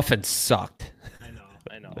 That offense sucked.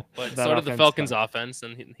 I know. But That so did the offense Falcons sucked. offense,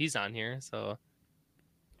 and he's on here. So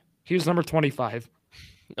He was number 25.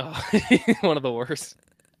 oh, one of the worst.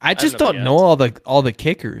 I just don't don't know know all the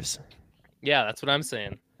kickers. Yeah, that's what I'm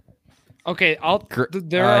saying. Okay,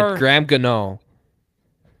 there are Graham Gano.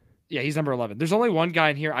 Yeah, he's number 11. There's only one guy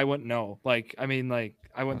in here I wouldn't know.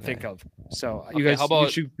 I wouldn't think of. So you Okay, guys, how about- you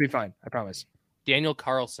should be fine. I promise. Daniel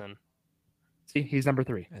Carlson. See, he's number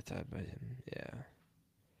 3. I thought about him. Yeah.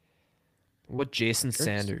 What Jason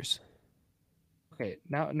Sanders? Okay,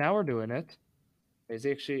 now we're doing it. Is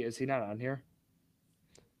he not on here?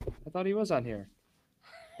 I thought he was on here.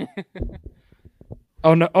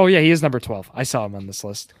 Oh no! Oh yeah, he is number 12. I saw him on this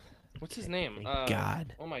list. What's his name?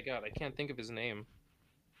 God. Oh my God, I can't think of his name.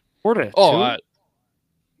 Order. Oh,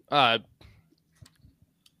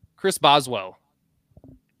 Chris Boswell.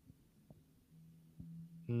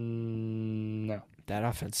 No. That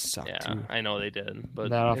offense sucked Yeah, too. I know they did, but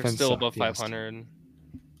That they're offense still sucked, above yes. 500.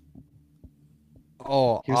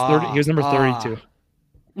 Oh, He was 30. He was number 32.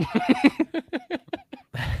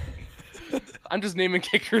 I'm just naming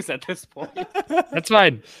kickers at this point. That's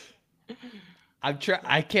fine. I'm trying.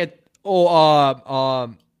 I can't. Oh,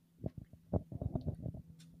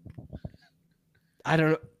 I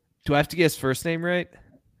don't know. Do I have to get his first name right?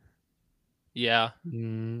 Yeah.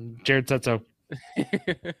 Jared said so.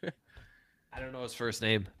 I don't know his first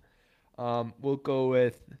name. We'll go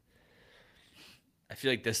with. I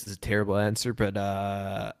feel like this is a terrible answer, but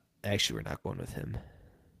actually, we're not going with him.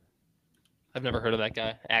 I've never heard of that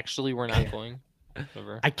guy. Actually, we're not going.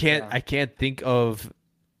 Never. I can't. Yeah. I can't think of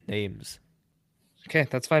names. Okay,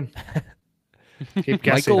 that's fine. Keep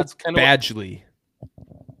guessing. Michael That's kinda what- Badgley.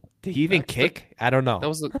 Did he even That's the- kick? I don't know. That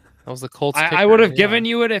was the Colts. I kicker, would have yeah. given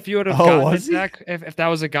you it if you would have Oh, gotten it, was he? Zach, if that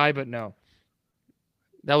was a guy, but no.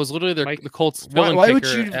 That was literally Mike- the Colts why fill-in would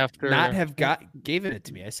kicker you after not have given it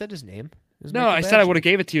to me? I said his name. It was No, Michael I said I Badgley. would have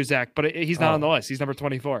gave it to you, Zach, but he's not on the Oh. list. He's number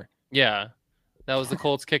 24. Yeah, that was the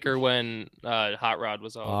Colts kicker when Hot Rod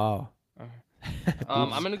was out. Oh.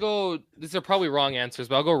 I'm gonna go. These are probably wrong answers,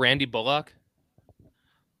 but I'll go Randy Bullock.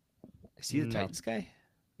 Is he the No. Titans guy?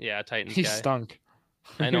 Yeah, Titans He guy. stunk.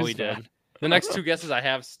 I know He he was did. bad. The next two guesses I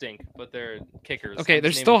have stink, but they're kickers. Okay, I'm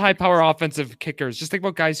there's just still naming high kickers. power offensive kickers. Just think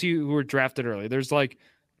about guys who were drafted early. There's still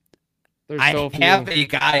I a few. have a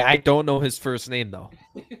guy. I don't know his first name though.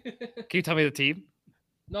 Can you tell me the team?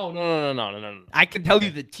 No. I can tell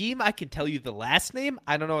you the team. I can tell you the last name.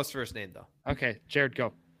 I don't know his first name though. Okay, Jared,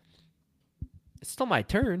 go. It's still my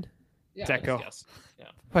turn. Yeah, Zach, go. yes.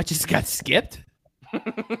 I just got skipped.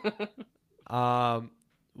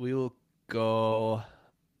 We will go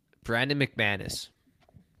Brandon McManus.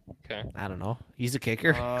 Okay. I don't know. He's a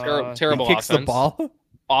kicker. Terrible he kicks offense. the ball.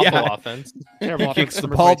 Awful Yeah. offense. Terrible He offense, kicks the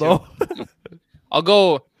number ball 22. though. I'll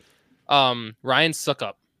go Ryan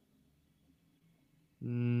Suckup.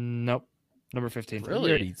 Nope. Number 15. Really? We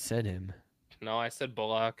already said him. No, I said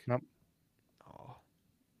Bullock. Oh.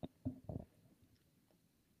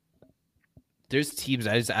 There's teams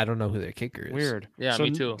I don't know who their kicker is. Weird. Yeah, so,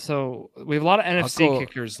 me too. So we have a lot of NFC go-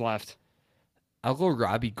 kickers left. I'll go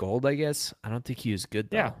Robbie Gold. I guess. I don't think he was good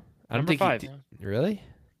though. Yeah, I don't number think 5. He did. Really?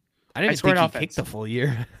 I I didn't scored think he offense. kicked the full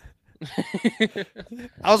year.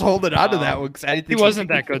 I was holding on to that one because I didn't He think wasn't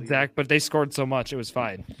kicked that the good, full year. Zach, but they scored so much it was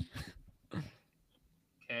fine.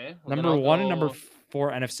 Okay. Number 1 and number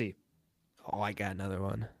 4 NFC. Oh, I got another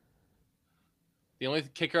one. The only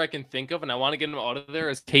kicker I can think of, and I want to get him out of there,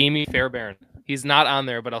 is Kami Fairbairn. He's not on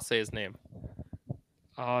there, but I'll say his name.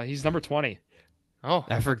 He's number 20. Oh,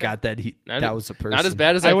 I forgot that that was a person. not as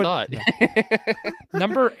bad as I would- thought.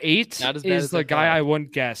 Number 8 Not as bad is as the I guy thought. I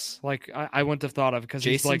wouldn't guess. Like I wouldn't have thought of because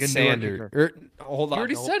he's Jason like a newer Sanders. kicker. Hold You on.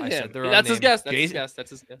 already no, said I him. the wrong That's his name. guess. That's his Jason, guess. That's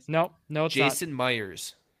his guess. No, it's not. Jason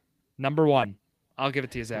Myers. Number 1. I'll give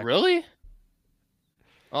it to you, Zach. Really?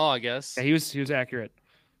 Oh, I guess. Yeah, he was accurate.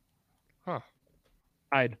 Huh.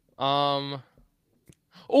 I'd. Oh,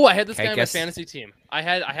 I had this Okay, guy on guess- my fantasy team. I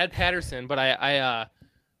had Patterson, but I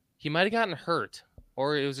he might have gotten hurt,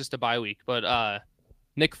 or it was just a bye week. But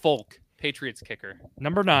Nick Folk, Patriots kicker.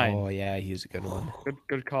 Number 9. Oh yeah, he was a good one.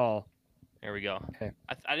 Good call. There we go. Okay.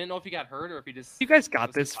 I didn't know if he got hurt or if he just. You guys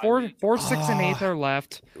got this. 4, 6, and 8 are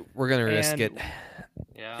left. We're gonna risk it.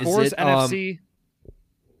 Yeah. 4 is NFC.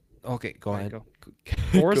 Okay, go ahead. Go.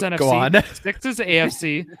 4 is NFC. Go on. 6 is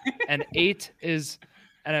AFC, and 8 is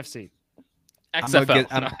NFC.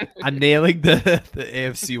 XFL. I'm nailing the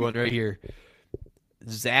AFC one right here.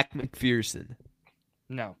 Zack McPherson.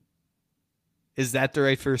 No. Is that the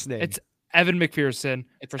right first name? It's Evan McPherson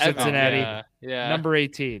for Cincinnati. Yeah. Number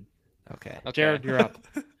 18. Okay. Jared, you're up.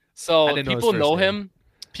 So people know him.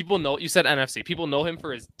 People know you said NFC. People know him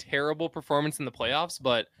for his terrible performance in the playoffs,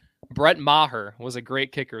 but Brett Maher was a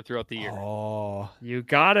great kicker throughout the year. Oh, you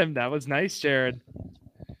got him. That was nice, Jared.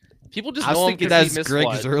 People just I was know him thinking because he that's missed Greg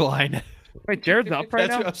what? Zerline. Wait, Jared's up right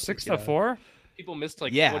That's what I now? was 6-4? People missed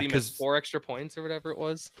what he missed 4 extra points or whatever it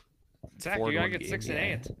was. Zach, you gotta get 6 and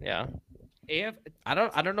 8. Yeah. I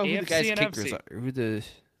don't know who the guys' kickers are. Who the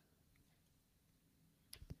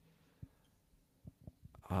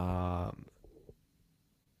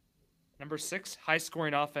Number 6, high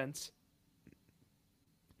scoring offense.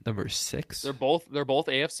 Number 6? They're both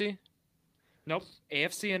AFC? Nope.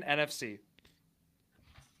 AFC and NFC.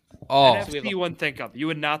 Oh, NFC you wouldn't think of. You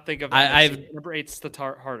would not think of I've number 8's the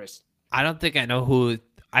hardest. I don't think I know who.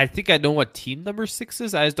 I think I know what team number 6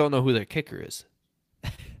 is. I just don't know who their kicker is.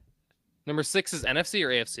 Number 6 is NFC or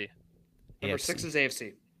AFC? Number AFC. 6 is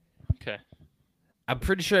AFC. Okay. I'm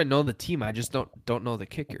pretty sure I know the team. I just don't know the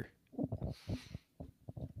kicker.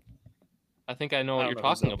 I think I know what you're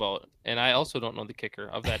talking about, and I also don't know the kicker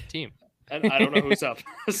of that team. And I don't know who's up.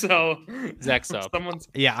 So Zach's up.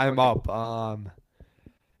 Yeah, I'm up.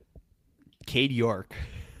 Cade York.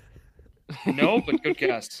 No, but good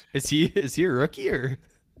guess. Is he a rookie or?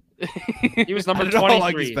 He was number I don't know how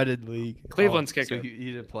long 23. he's been in the league. Cleveland's kicker. So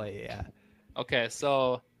he didn't play. Yeah. Okay,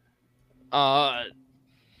 so, I'm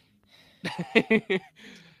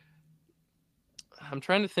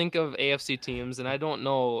trying to think of AFC teams, and I don't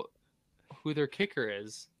know who their kicker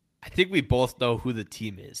is. I think we both know who the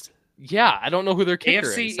team is. Yeah, I don't know who their kicker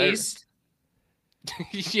AFC is. East.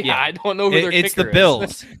 Yeah, I don't know who their kicker is. It's the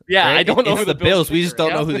Bills. Yeah, right? I don't know it's who the Bills. We just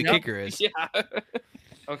don't know who the Yep. kicker is. Yeah.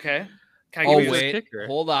 Okay. Can I give you his kicker?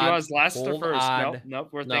 Hold You on. want his last or Hold first? on. Nope,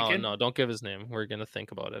 we're thinking. No, don't give his name. We're gonna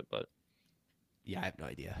think about it, but Yeah, I have no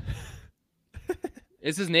idea.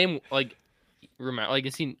 is his name like? Remember, like,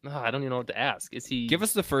 is he? Oh, I don't even know what to ask. Is he? Give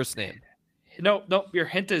us the first name. No, your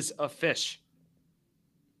hint is a fish.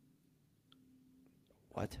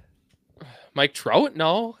 What? Mike Trout?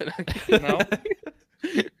 No. No?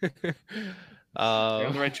 You're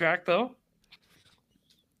on the right track, though?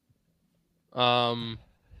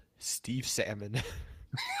 Steve Salmon.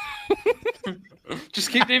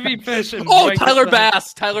 Just keep naming fish. And Oh, Mike Tyler is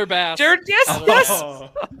Bass. Tyler Bass. Jared, yes, Oh.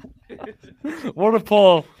 yes. What a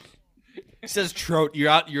pull. He says Trout.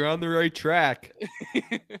 You're on the right track.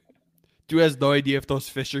 Dude has no idea if those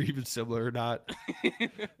fish are even similar or not.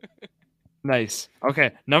 Nice.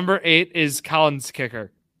 Okay, number 8 is Collins'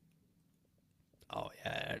 kicker. Oh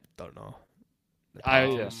yeah, I don't know.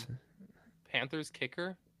 Yes. Panthers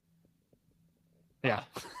kicker. Yeah.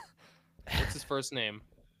 What's his first name?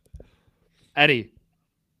 Eddie.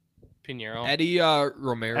 Pinheiro. Eddie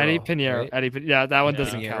Romero. Eddie Pinheiro. right? Yeah, that one Yeah,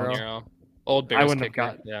 doesn't count. Pinheiro. Old Bears I wouldn't have kicker.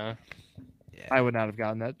 gotten- Yeah. I would not have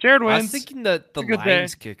gotten that. Jared I wins. was thinking the a good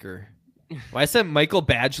Lions kicker. When I said Michael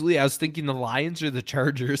Badgley, I was thinking the Lions or the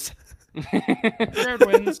Chargers. Jared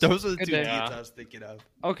wins. Those are the Good two day. teams I was thinking of.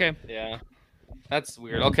 Okay. Yeah. That's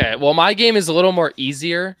weird. Okay. Well, my game is a little more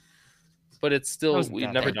easier, but it's still Wasn't we've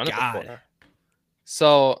that never bad. done it God. before.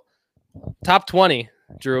 So, top 20,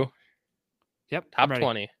 Drew. Yep. Top I'm ready.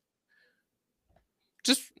 20.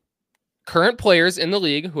 Just current players in the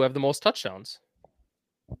league who have the most touchdowns.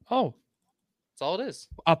 Oh, That's all it is.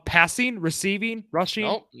 passing, receiving, rushing.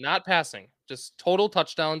 No, not passing. Just total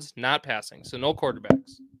touchdowns, not passing. So no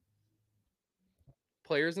quarterbacks.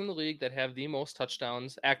 Players in the league that have the most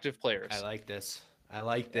touchdowns, active players. I like this.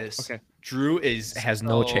 Okay. Drew has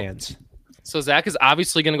no So- chance. So Zach is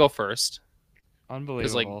obviously going to go first.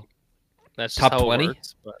 Unbelievable. That's just Top how 20? it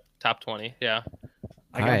works. But top 20, yeah.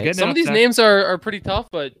 I'm Alright. getting Some it of these upset. names are pretty tough,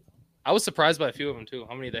 but I was surprised by a few of them too.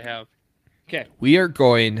 How many they have? Okay. We are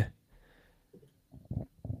going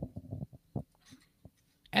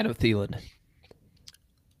Adam Thielen.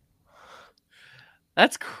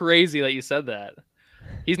 That's crazy that you said that.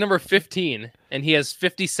 He's number 15, and he has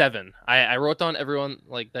 57. I wrote down everyone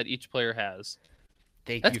like that each player has.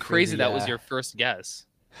 That's crazy. That was your first guess.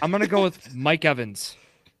 I'm going to go with Mike Evans.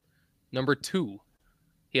 Number 2,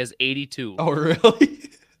 he has 82. Oh,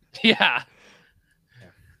 really? Yeah.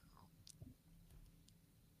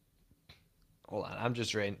 Hold on, I'm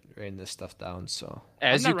just writing this stuff down. So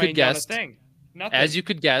as you could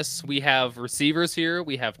guess, we have receivers here,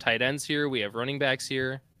 we have tight ends here, we have running backs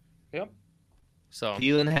here. Yep. So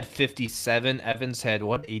Thielen had 57. Evans had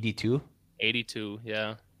what? 82. 82.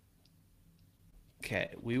 Yeah.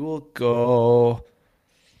 Okay, we will go.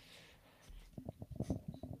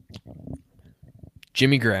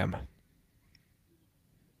 Jimmy Graham.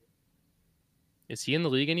 Is he in the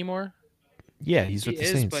league anymore? Yeah, he's with the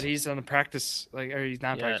Saints. But he's on the practice, or he's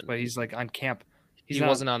not practice, but he's on camp. He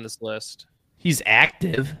wasn't on this list. He's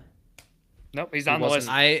active. Nope, he's on the list.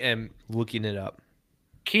 I am looking it up.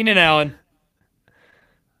 Keenan Allen.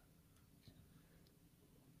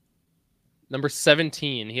 Number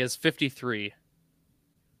 17. He has 53.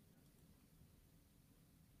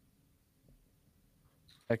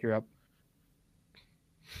 Back you up.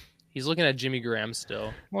 He's looking at Jimmy Graham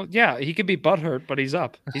still. Well, yeah, he could be butthurt, but he's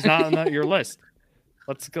up. He's not on your list.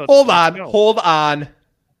 Let's go. Hold on.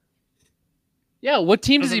 Yeah, what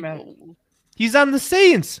team does he? He's on the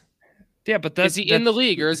Saints. Yeah, but is he in the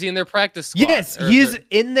league or is he in their practice squad? Yes, he's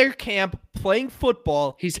in their camp playing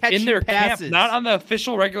football. He's in their camp, not on the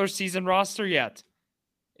official regular season roster yet.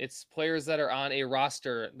 It's players that are on a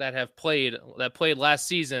roster that played last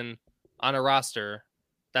season on a roster.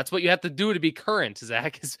 That's what you have to do to be current,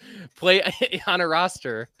 Zach, is play on a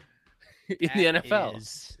roster in the NFL.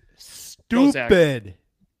 Is stupid.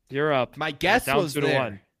 You're up. My guess was there.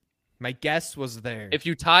 1. My guess was there. If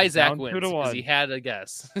you tie, Zach wins because he had a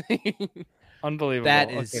guess. Unbelievable. That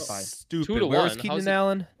is stupid. 2-1. Where was Keenan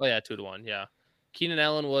Allen? Oh, yeah, 2-1. Yeah. Keenan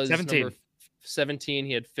Allen was 17. Number 17.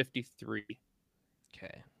 He had 53.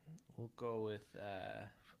 Okay. We'll go with...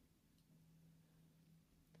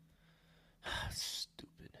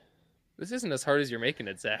 Stupid. This isn't as hard as you're making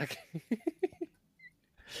it, Zach.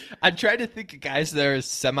 I'm trying to think of guys that are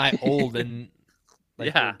semi-old and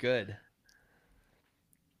they're good.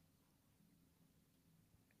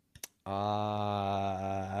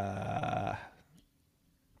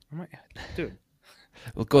 Dude.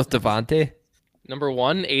 We'll go with Devontae. Number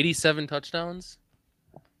 1, 87 touchdowns.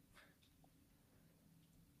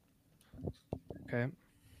 Okay.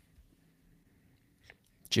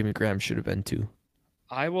 Jimmy Graham should have been 2.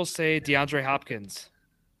 I will say DeAndre Hopkins.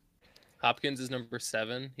 Hopkins is number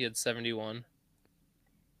 7. He had 71.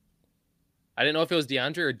 I didn't know if it was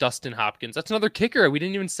DeAndre or Dustin Hopkins. That's another kicker. We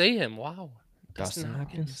didn't even say him. Wow. Dustin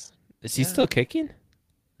Hopkins. Is he still kicking? I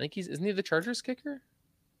think isn't he the Chargers kicker?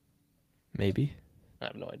 Maybe. I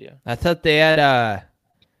have no idea. I thought they had I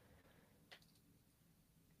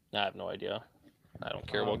have no idea. I don't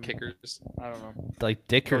care about kickers. I don't know. Like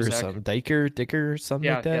Dicker or something. Dicker or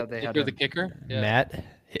something like that? Yeah, they had the kicker? Yeah. Matt?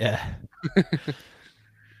 Yeah.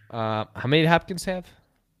 How many did Hopkins have?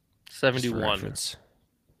 71.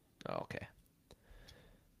 Oh,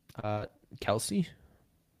 okay. Kelsey?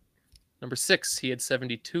 Number 6, he had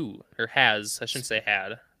 72. Or has. I shouldn't say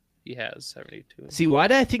had. He has 72. See, why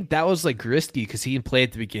did I think that was risky? Because he didn't play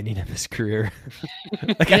at the beginning of his career.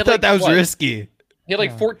 I thought that was risky. He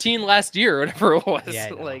had 14 last year or whatever it was.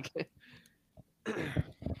 Yeah,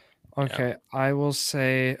 okay, yeah. I will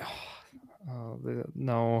say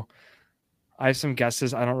no. I have some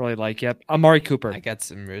guesses I don't really like yet. Amari Cooper. I got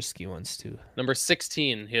some risky ones too. Number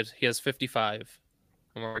 16, he has 55.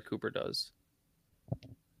 Amari Cooper does.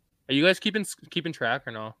 Are you guys keeping track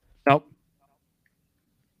or no? Nope.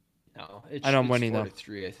 No, I know I'm winning though.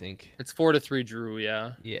 4-3, I think. It's 4-3, Drew.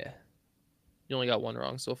 Yeah. Yeah. You only got one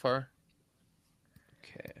wrong so far.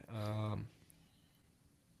 Okay.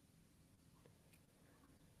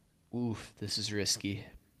 Oof, this is risky.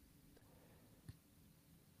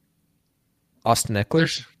 Austin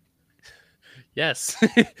Eckler? Yes.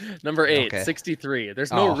 Number 8, 63.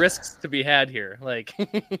 There's no risks to be had here.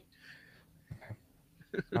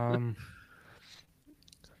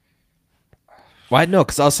 Why no?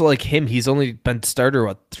 Because also him, he's only been starter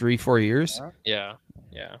 3-4 years. Yeah.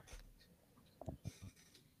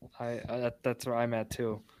 That's where I'm at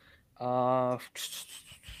too. So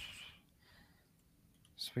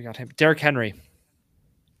we got him. Derrick Henry.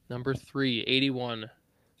 Number 3, 81.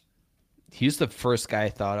 He's the first guy I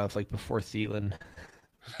thought of before Thielen.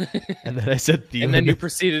 And then I said Thielen. And then you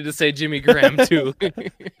proceeded to say Jimmy Graham too.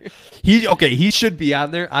 He should be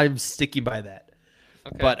on there. I'm sticking by that.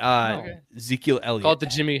 Okay. But Ezekiel Elliott. Call it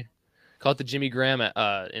the Jimmy Graham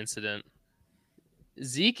incident.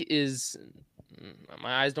 Zeke is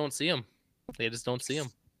my eyes don't see him. They just don't see him.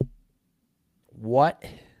 What?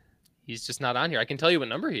 He's just not on here. I can tell you what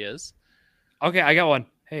number he is. Okay, I got one.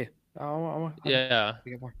 Hey. Yeah. I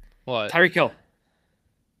got more. What? Tyreek Hill.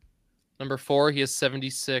 Number 4, he has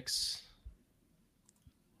 76.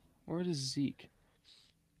 Where is Zeke?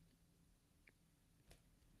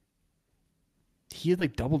 He had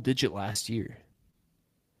like double digit last year.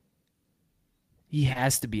 He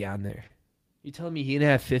has to be on there. You telling me he didn't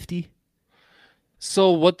have 50?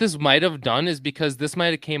 So what this might have done is because this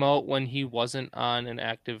might have came out when he wasn't on an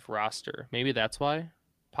active roster. Maybe that's why.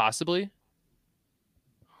 Possibly.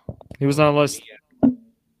 He was on a list.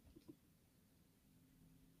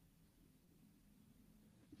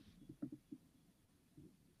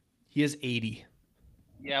 He has 80.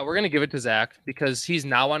 Yeah, we're gonna give it to Zack because he's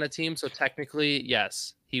now on a team. So technically,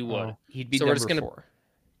 yes, he would. Oh, he'd be so number we're just gonna, 4.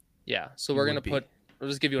 Yeah. So He we're would gonna be. We'll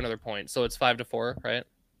just give you another point. So it's 5-4, right?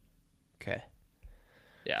 Okay.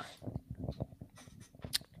 Yeah.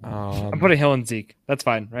 I'm putting Hill and Zeke. That's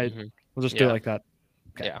fine, right? Mm-hmm. We'll just do it like that.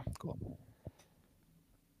 Okay. Yeah. Cool.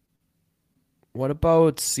 What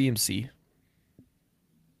about CMC?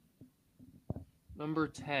 Number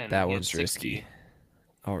 10. That he had one's 60. risky.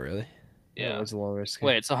 Oh, really? Yeah. It was a little risky.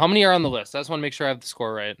 Wait, so how many are on the list? I just want to make sure I have the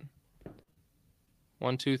score right.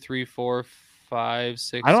 1, 2, 3, 4, 5,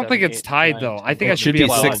 6. I don't think 7, it's 8, tied 9, though. 10. I think It I should be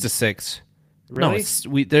 12. 6-6. Really?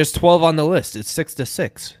 No, there's 12 on the list. It's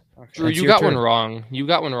 6-6. Okay. Drew, That's you your got turn. one wrong. You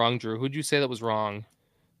got one wrong, Drew. Who'd you say that was wrong?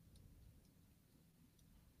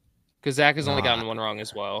 Because Zach has only gotten one wrong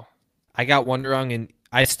as well. I got one wrong, and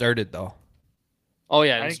I started, though. Oh,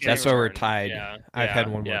 yeah. That's why we're tied. Yeah, I've yeah, had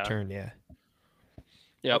one more yeah. turn, yeah.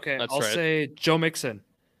 Yep, Okay, that's I'll right. say Joe Mixon.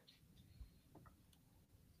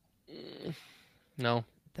 No.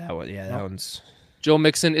 That one, yeah, that one's Joe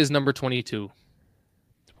Mixon is number 22.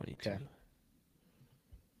 22. Okay.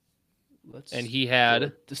 And he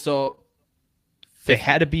had... So they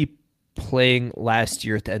had to be playing last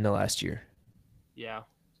year at the end of last year. Yeah.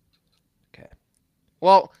 Okay.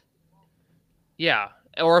 Well, yeah.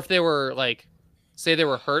 Or if they were, like, say they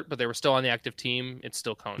were hurt, but they were still on the active team, it's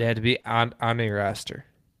still counted. They had to be on a roster.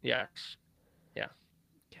 Yeah. Yeah.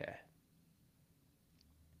 Okay.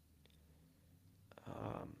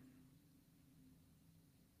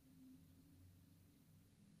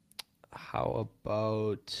 How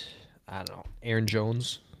about, I don't know, Aaron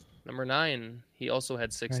Jones? Number 9, he also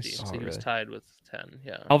had 60, Nice. so Oh, he was really? tied with 10.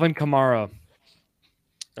 Yeah. Alvin Kamara.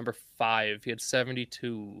 Number 5, he had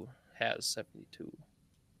 72. Has 72.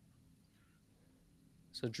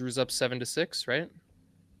 So Drew's up 7-6, right?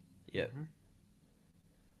 Yeah.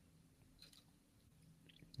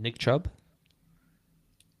 Nick Chubb?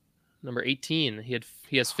 Number 18,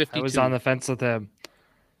 he has 52. I was on the fence with him.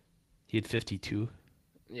 He had 52.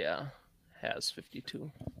 Yeah, has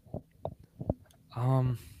 52.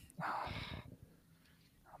 I'm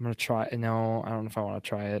gonna try. No, I don't know if I want to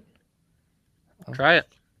try it. Try it.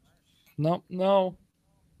 No. Do you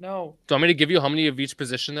want me to give you how many of each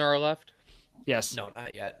position there are left? Yes. No,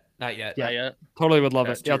 not yet. Not yet. Yeah. Not yet. Totally would love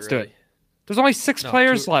That's it. Yeah, too let's do early. it. There's only 6 No,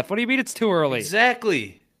 players too- left. What do you mean it's too early?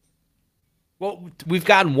 Exactly. Well, we've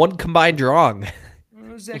gotten one combined wrong.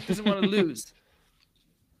 Zach doesn't want to lose.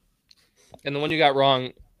 And the one you got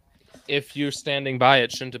wrong, if you're standing by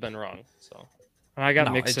it, shouldn't have been wrong. So And I got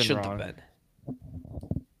No, it Mixon shouldn't wrong. have been.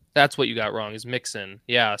 that's what you got wrong is Mixon.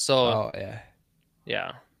 Yeah. So Oh, yeah.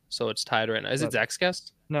 yeah. So it's tied right now. Is it Zach's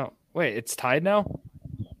guess? No, wait, it's tied now.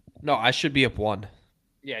 No, I should be up 1.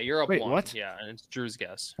 Yeah, you're up Wait, 1. what? Yeah, and it's Drew's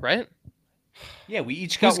guess, right? Yeah, we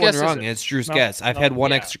each Whose got one guess is wrong, it? and it's Drew's No, guess. I've no, had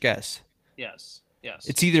one yeah. extra guess. Yes. Yes.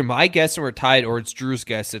 It's either my guess and we're tied, or it's Drew's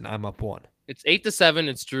guess and I'm up 1. It's 8-7.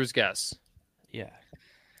 It's Drew's guess. Yeah.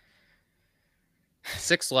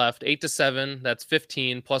 6 left. 8-7. That's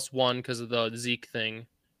 15 plus 1 because of the Zeke thing.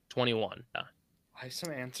 21. Yeah. I have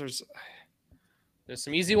some answers. There's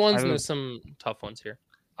some easy ones I and don't- there's some tough ones here.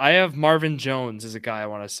 I have Marvin Jones as a guy I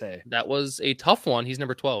want to say. That was a tough one. He's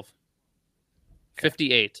number 12.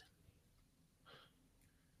 58.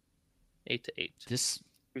 8-8.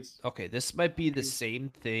 This might be the same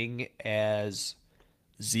thing as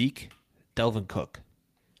Zeke, Delvin Cook.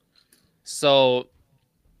 So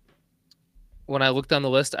when I looked on the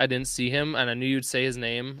list, I didn't see him, and I knew you'd say his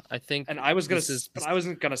name. I think, And I was gonna, this is- but I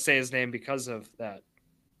wasn't gonna say his name because of that.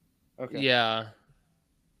 Okay. yeah.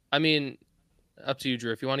 I mean, up to you,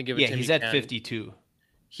 Drew. If you want to give it Yeah, to him, he's you at can. 52.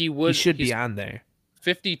 He would. He should be he's- on there.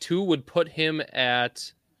 52 would put him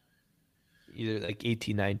at. Either like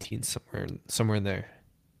 18, 19, somewhere in there.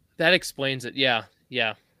 That explains it. Yeah,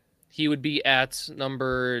 yeah. He would be at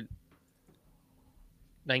number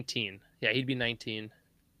 19. Yeah, he'd be 19.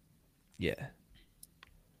 Yeah.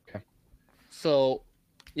 So,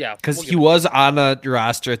 yeah. Because we'll he give it- was on a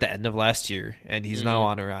roster at the end of last year, and he's now Mhm.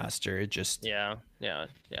 on a roster. It just Yeah.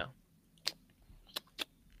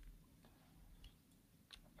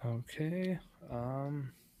 Okay.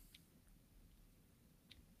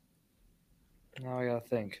 Now I gotta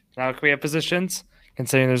think. Now can we have positions?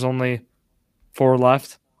 Considering there's only 4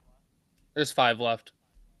 left. There's 5 left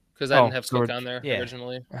because I didn't have Cook on there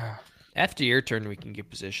originally. After your turn, we can get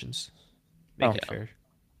positions. Make it fair.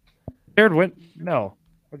 Jared went. No,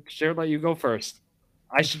 Jared let you go first.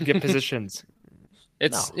 I should get positions.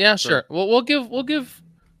 Sure. Well, we'll give.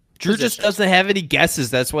 Drew just doesn't have any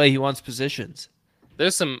guesses. That's why he wants positions.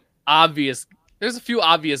 There's a few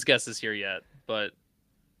obvious guesses here yet, but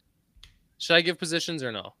should I give positions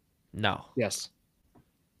or no? No. Yes.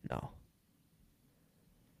 No.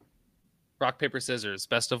 Rock, paper, scissors.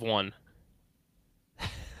 Best of 1.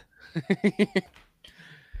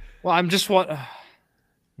 Well, I'm just what.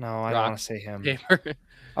 No, I don't want to say him. Paper.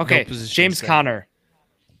 Okay, no James Conner.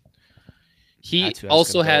 He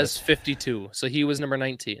also has 52, so he was number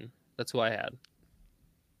 19. That's who I had.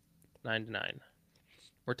 9-9.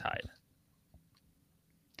 We're tied.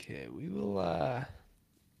 Okay, we will.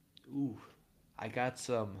 Ooh, I got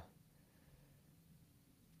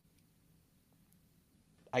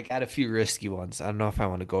a few risky ones. I don't know if I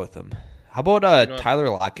want to go with them. How about Tyler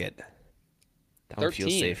Lockett? That would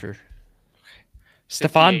feel safer.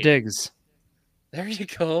 Stephon Diggs. There you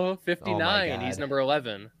go. 59. He's number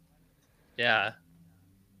 11. Yeah.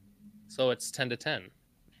 So it's 10-10.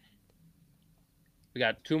 We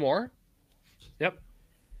got 2 more? Yep.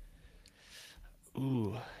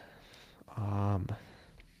 Ooh.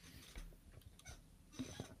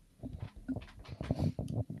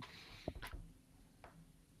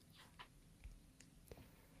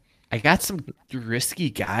 I got some risky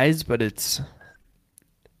guys, but it's...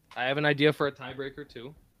 I have an idea for a tiebreaker,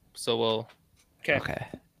 too. So we'll... Okay.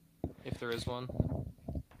 If there is one.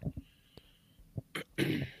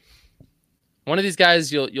 One of these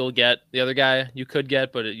guys you'll get. The other guy you could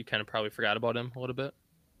get, but you kind of probably forgot about him a little bit.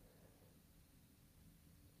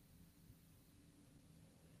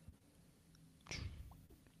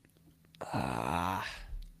 I'm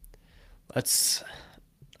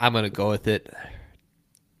going to go with it.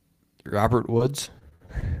 Robert Woods?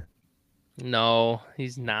 No,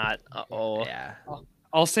 he's not. Uh-oh. Yeah.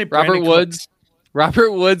 I'll say Robert Woods.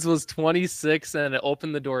 Robert Woods was 26, and it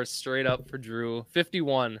opened the door straight up for Drew.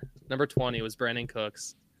 51. Number 20 was Brandon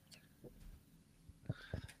Cooks.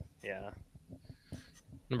 Yeah.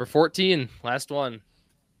 Number 14, last one.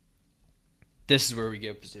 This is where we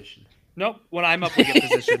get position. Nope. When I'm up, we get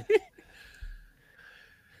position.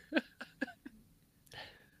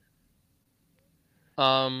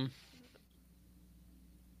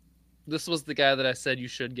 This was the guy that I said you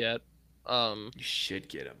should get. You should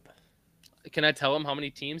get him. Can I tell him how many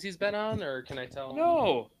teams he's been on, or can I tell him?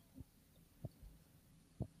 No.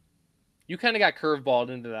 You kind of got curveballed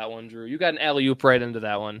into that one, Drew. You got an alley-oop right into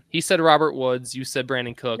that one. He said Robert Woods. You said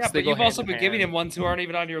Brandon Cooks. Yeah, but you've also been giving him ones who aren't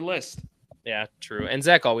even on your list. Yeah, true. And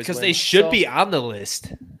Zack always because they should be on the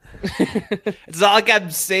list. It's not like I'm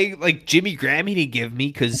saying like Jimmy Graham he didn't give me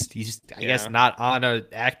because he's I guess not on an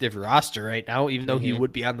active roster right now, even though he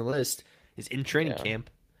would be on the list. He's in training camp.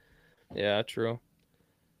 Yeah, true.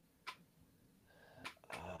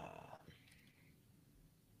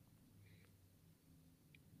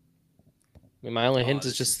 My only hint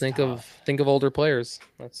is just think of older players.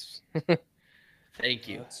 That's Thank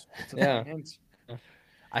you. Yeah.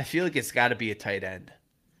 I feel like it's got to be a tight end.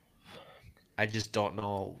 I just don't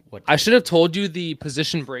know what. I should have told you the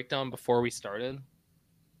position breakdown before we started.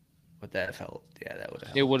 Would that have helped? Yeah, that would have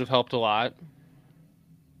helped. It would have helped a lot.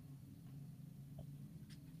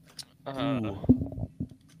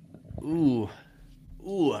 Ooh.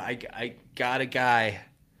 I got a guy.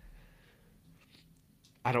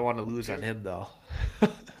 I don't want to lose on him though.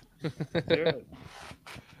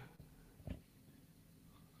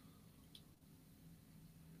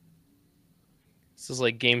 This is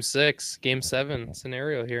like game 6, game 7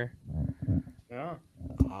 scenario here. Yeah.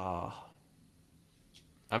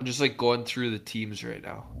 I'm just like going through the teams right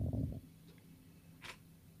now.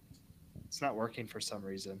 It's not working for some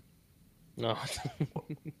reason. No.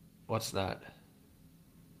 What's that?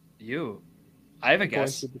 You. I have a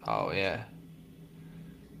guess. Oh, yeah.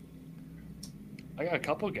 I got a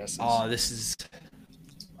couple guesses. Oh, this is...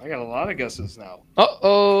 I got a lot of guesses now.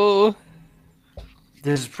 Uh-oh.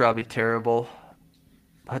 This is probably terrible.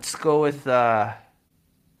 Let's go with...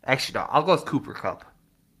 Actually, no. I'll go with Cooper Kupp.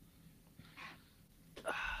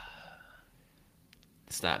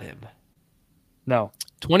 It's not him. No.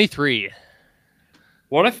 23.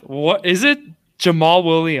 What is it? Jamal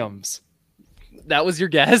Williams. That was your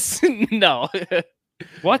guess? No.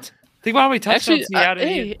 What? Think about how many touchdowns he had.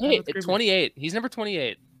 Hey, 28. He's number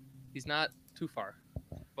 28. He's not too far,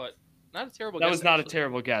 but not a terrible guess. That was not a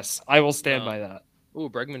terrible guess. I will stand by that. Ooh,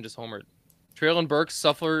 Bregman just homered. Traylon Burks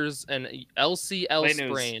suffers an LCL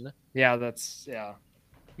sprain. Yeah, that's... Yeah.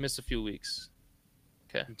 Missed a few weeks.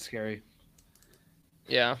 Okay. It's scary.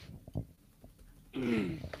 Yeah.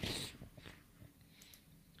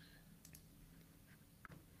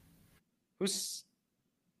 Who's?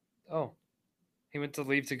 Oh, he went to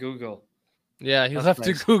leave to Google. Yeah, he That's left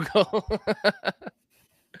nice. to Google.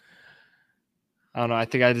 I don't know. I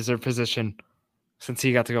think I deserve position since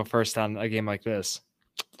he got to go first on a game like this.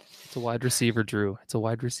 It's a wide receiver, Drew. It's a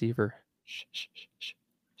wide receiver. Shh, shh, shh,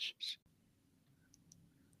 shh, shh.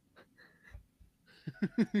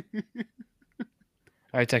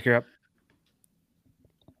 All right, Tech, you're up.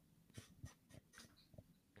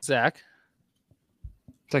 Zach.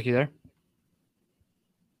 Tech, you there?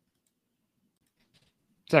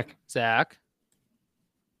 Zach. Zach.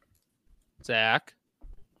 Zach.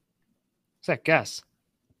 Zach, guess.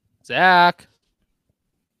 Zach.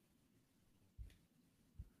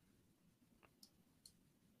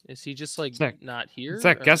 Is he just like Zach. not here?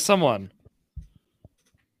 Zach, guess someone.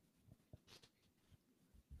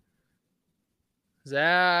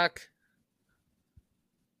 Zach.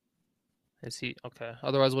 Is he okay?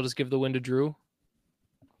 Otherwise, we'll just give the win to Drew.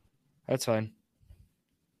 That's fine.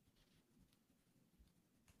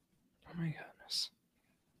 Oh my goodness.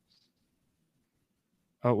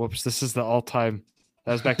 Oh, whoops. This is the all-time.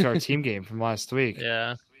 That was back to our team game from last week.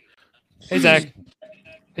 Yeah. Hey, Zach.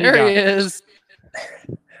 There he is.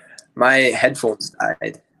 My headphones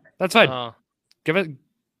died. That's fine. Give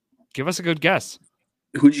us a good guess.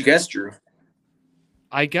 Who'd you guess, Drew?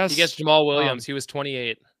 I guess He gets Jamal Williams. He was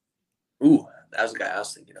 28. Ooh, that was the guy I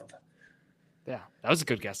was thinking of. Yeah, that was a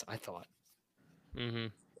good guess, I thought. Mm-hmm.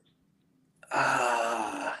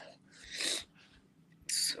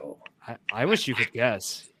 So I wish you could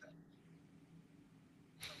guess.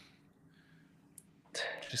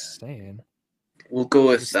 Just saying. we'll go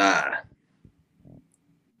with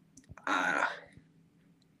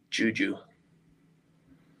Juju.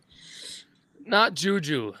 Not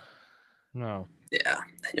Juju. No, Yeah,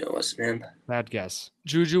 I knew it wasn't him. bad guess.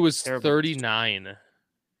 Juju was Terrible. 39.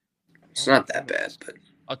 It's not that bad, but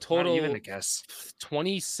A Not total even a guess.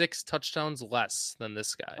 26 touchdowns less than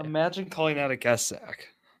this guy. Imagine calling that a guess, Zach.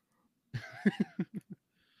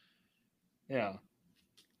 Yeah.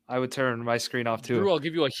 I would turn my screen off too. Drew, I'll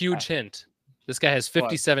give you a huge hint. This guy has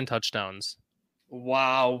 57 touchdowns.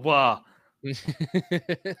 Wow.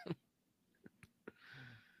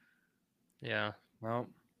 Yeah. Well,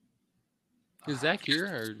 Is Zach here?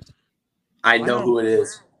 Or... I know who it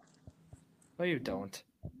is. no, you don't.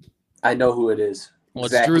 I know who it is. Well,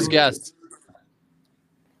 it's Exactly Drew's who it is. guess.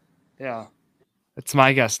 Yeah. It's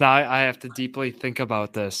my guess. Now I have to deeply think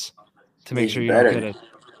about this to make Yeah, sure you you don't better. get it.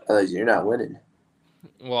 Otherwise, you're not winning.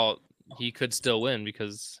 Well, he could still win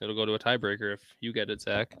because it'll go to a tiebreaker if you get it,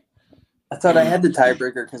 Zach. I thought I had the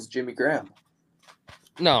tiebreaker because Jimmy Graham.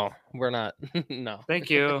 No, we're not. No. Thank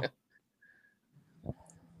you.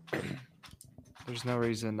 There's no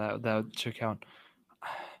reason that should count.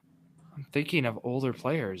 I'm thinking of older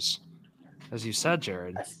players, as you said,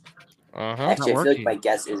 Jared. Uh-huh. Actually, I feel like working. my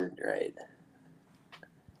guess isn't right.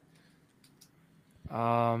 Do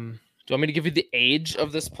you want me to give you the age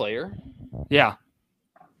of this player? Yeah.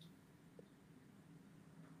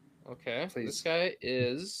 Okay. Please. This guy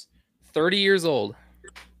is 30 years old.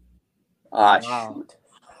 Ah, Wow. shoot.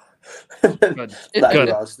 Good. That's Good. what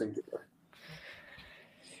I was thinking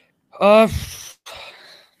of.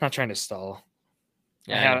 Not trying to stall.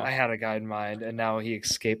 Yeah, I had a guy in mind, and now he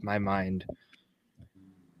escaped my mind.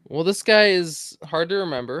 Well, this guy is hard to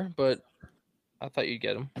remember, but I thought you'd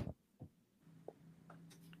get him.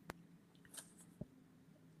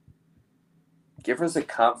 Give us a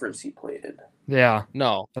conference he played in. Yeah.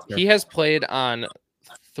 No, Sure. he has played on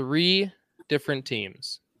 3 different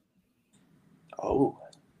teams. Oh.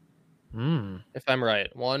 If I'm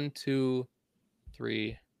right. 1, 2,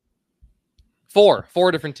 3, 4.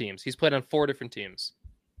 4 different teams. He's played on 4 different teams.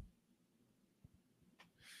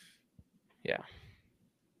 Yeah.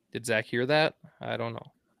 Did Zach hear that? I don't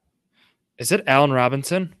know. Is it Allen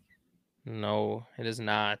Robinson? No, it is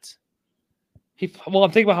not. Well, I'm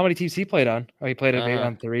thinking about how many teams he played on. Oh, he played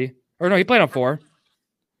on 3. Or no, he played on 4.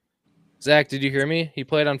 Zach, did you hear me? He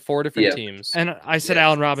played on 4 different Yep. teams. And I said Yes.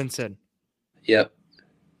 Allen Robinson. Yep.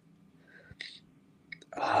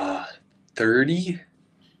 30?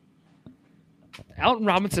 Allen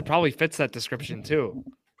Robinson probably fits that description too.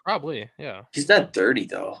 Probably, yeah. He's not 30,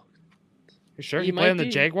 though. You sure? He He might played on the be.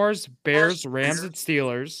 Jaguars, Bears, Rams, and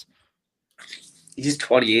Steelers. He's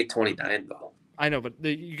 28, 29, though. I know, but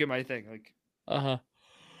you get my thing. Like, Uh-huh.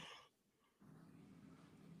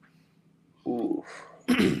 Ooh.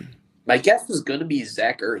 My guess was going to be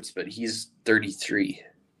Zach Ertz, but he's 33.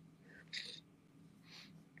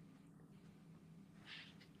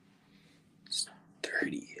 It's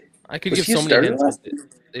 30. I could give so many hints.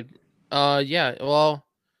 Yeah. Well,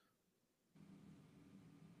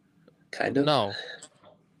 kind of.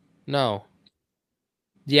 No.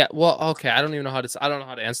 Yeah. Well, okay. I don't know how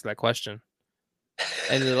to answer that question.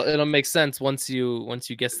 And it'll make sense once you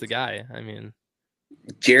guess the guy. I mean,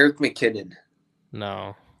 Jerick McKinnon.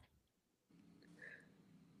 No.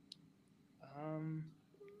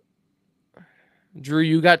 Drew,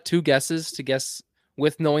 you got 2 guesses to guess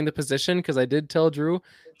with knowing the position, because I did tell Drew,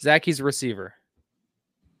 Zack, he's a receiver.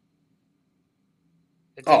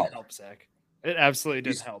 It didn't help, Zach. It absolutely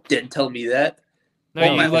didn't help. Didn't tell me that.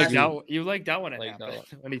 No, you liked that when it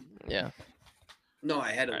happened. Yeah. No,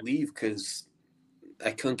 I had to leave because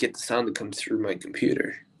I couldn't get the sound to come through my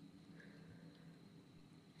computer.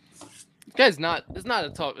 Guy's not. It's not a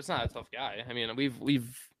tough guy. I mean,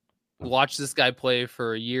 we've watched this guy play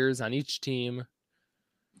for years on each team.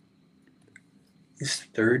 He's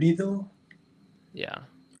 30 though. Yeah.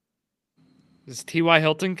 Does T.Y.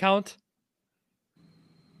 Hilton count?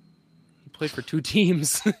 He played for 2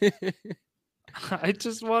 teams. I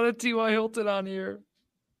just wanted T.Y. Hilton on here.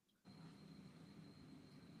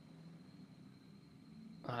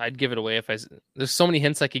 I'd give it away if there's so many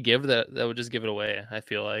hints I could give that would just give it away, I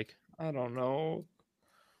feel like. I don't know.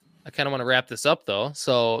 I kind of want to wrap this up though.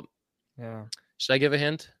 So, yeah. Should I give a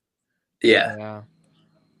hint? Yeah.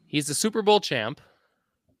 He's the Super Bowl champ.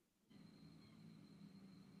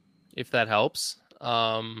 If that helps.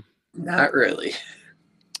 Not really.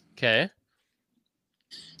 Okay.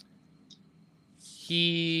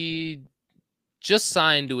 He just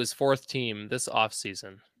signed to his 4th team this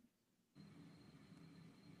offseason.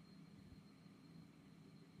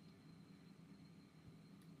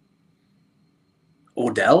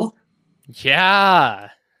 Odell? Yeah.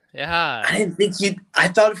 I didn't think I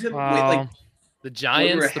thought of him like the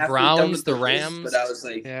Giants, the Browns, the Rams. But I was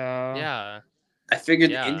like, yeah. I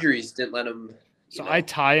figured the injuries didn't let him. So I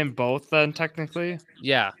tie in both then, technically?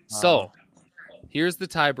 Yeah. So here's the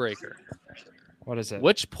tiebreaker. What is it?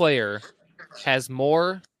 Which player has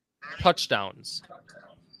more touchdowns?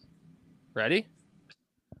 Ready?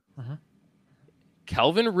 Uh-huh.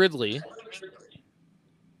 Calvin Ridley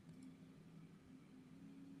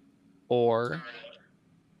or...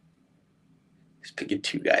 He's picking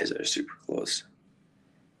 2 guys that are super close.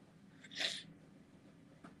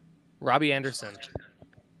 Robbie Anderson.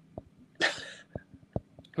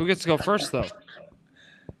 Who gets to go first, though?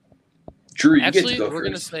 Drew, you Actually, get to go we're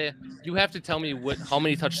first. Gonna say you have to tell me how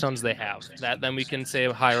many touchdowns they have. Then we can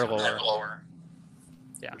say higher or lower.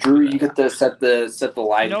 Yeah. Drew, you get to set the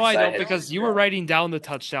line. No, I don't, because you were writing down the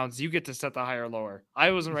touchdowns. You get to set the higher or lower. I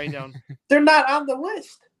wasn't writing down. They're not on the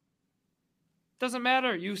list. Doesn't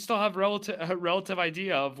matter. You still have a relative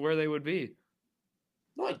idea of where they would be.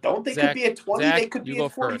 No, I don't. They Zach, could be at 20. Zach, they could be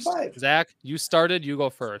at 45. First. Zach, you started. You go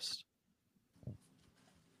first.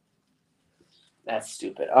 That's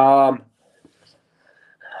stupid.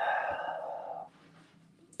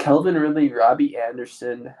 Kelvin Ridley, Robbie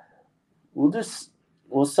Anderson.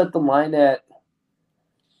 We'll set the line at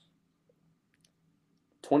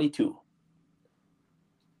 22.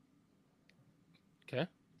 Okay.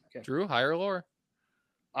 Drew, higher or lower?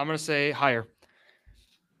 I'm gonna say higher.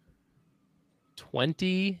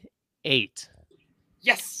 28.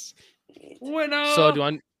 Yes. Winner.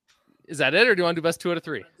 So is that it, or do you want to do best 2 out of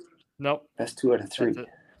 3? Nope. Best 2 out of 3.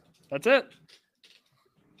 That's it.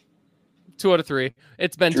 2 out of 3.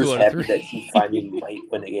 It's been Drew's 2 out of 3. That he finally might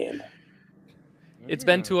win a game. It's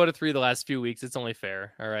been 2 out of 3 the last few weeks. It's only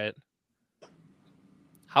fair. All right.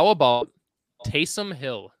 How about Taysom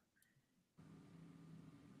Hill?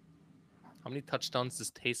 How many touchdowns does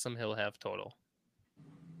Taysom Hill have total?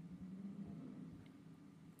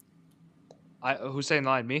 Who's saying the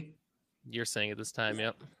line? Me? You're saying it this time,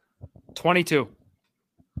 yep. 22.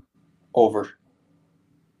 Over.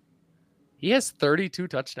 He has 32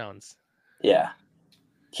 touchdowns. Yeah.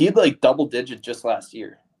 He had like double digit just last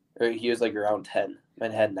year. Or he was like around 10.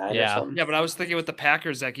 Might had 9 or something. Yeah, but I was thinking with the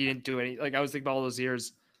Packers, Zach, he didn't do any. Like, I was thinking about all those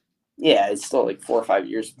years. Yeah, it's still like 4 or 5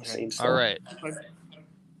 years the same stuff. All right.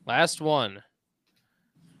 Last one.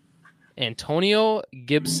 Antonio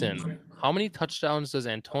Gibson. How many touchdowns does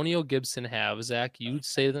Antonio Gibson have? Zach, you'd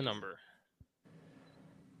say the number.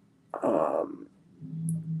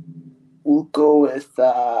 We'll go with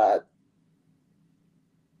go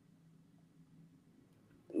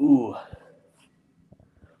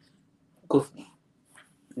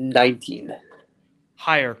 19.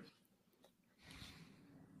 Higher.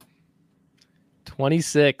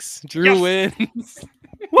 26. Drew wins.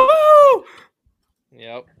 Woo!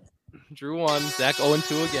 Yep. Drew won. Zach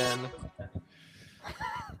 0-2 again.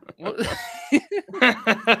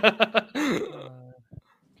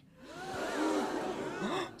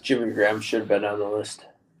 Jimmy Graham should have been on the list.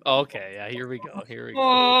 Okay, yeah, here we go.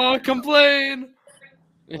 Oh, complain!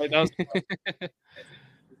 Right, that was a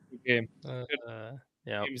good game. Yeah.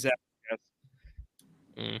 Game, Zack, yes.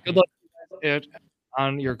 Mm-hmm. Good luck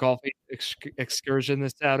on your golfing excursion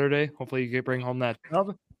this Saturday. Hopefully, you can bring home that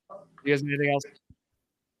tub. You guys need anything else?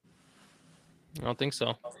 I don't think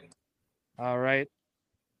so. All right.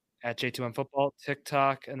 At J2M Football,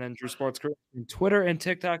 TikTok, and then Drew Sports Group, and Twitter and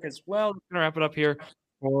TikTok as well. We're going to wrap it up here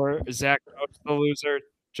for Zach, the loser,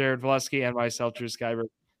 Jared Valesky, and myself, Drew Skyberg.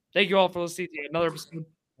 Thank you all for listening to another episode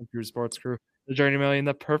of Drew Sports Crew, the Journey Million,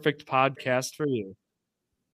 the perfect podcast for you.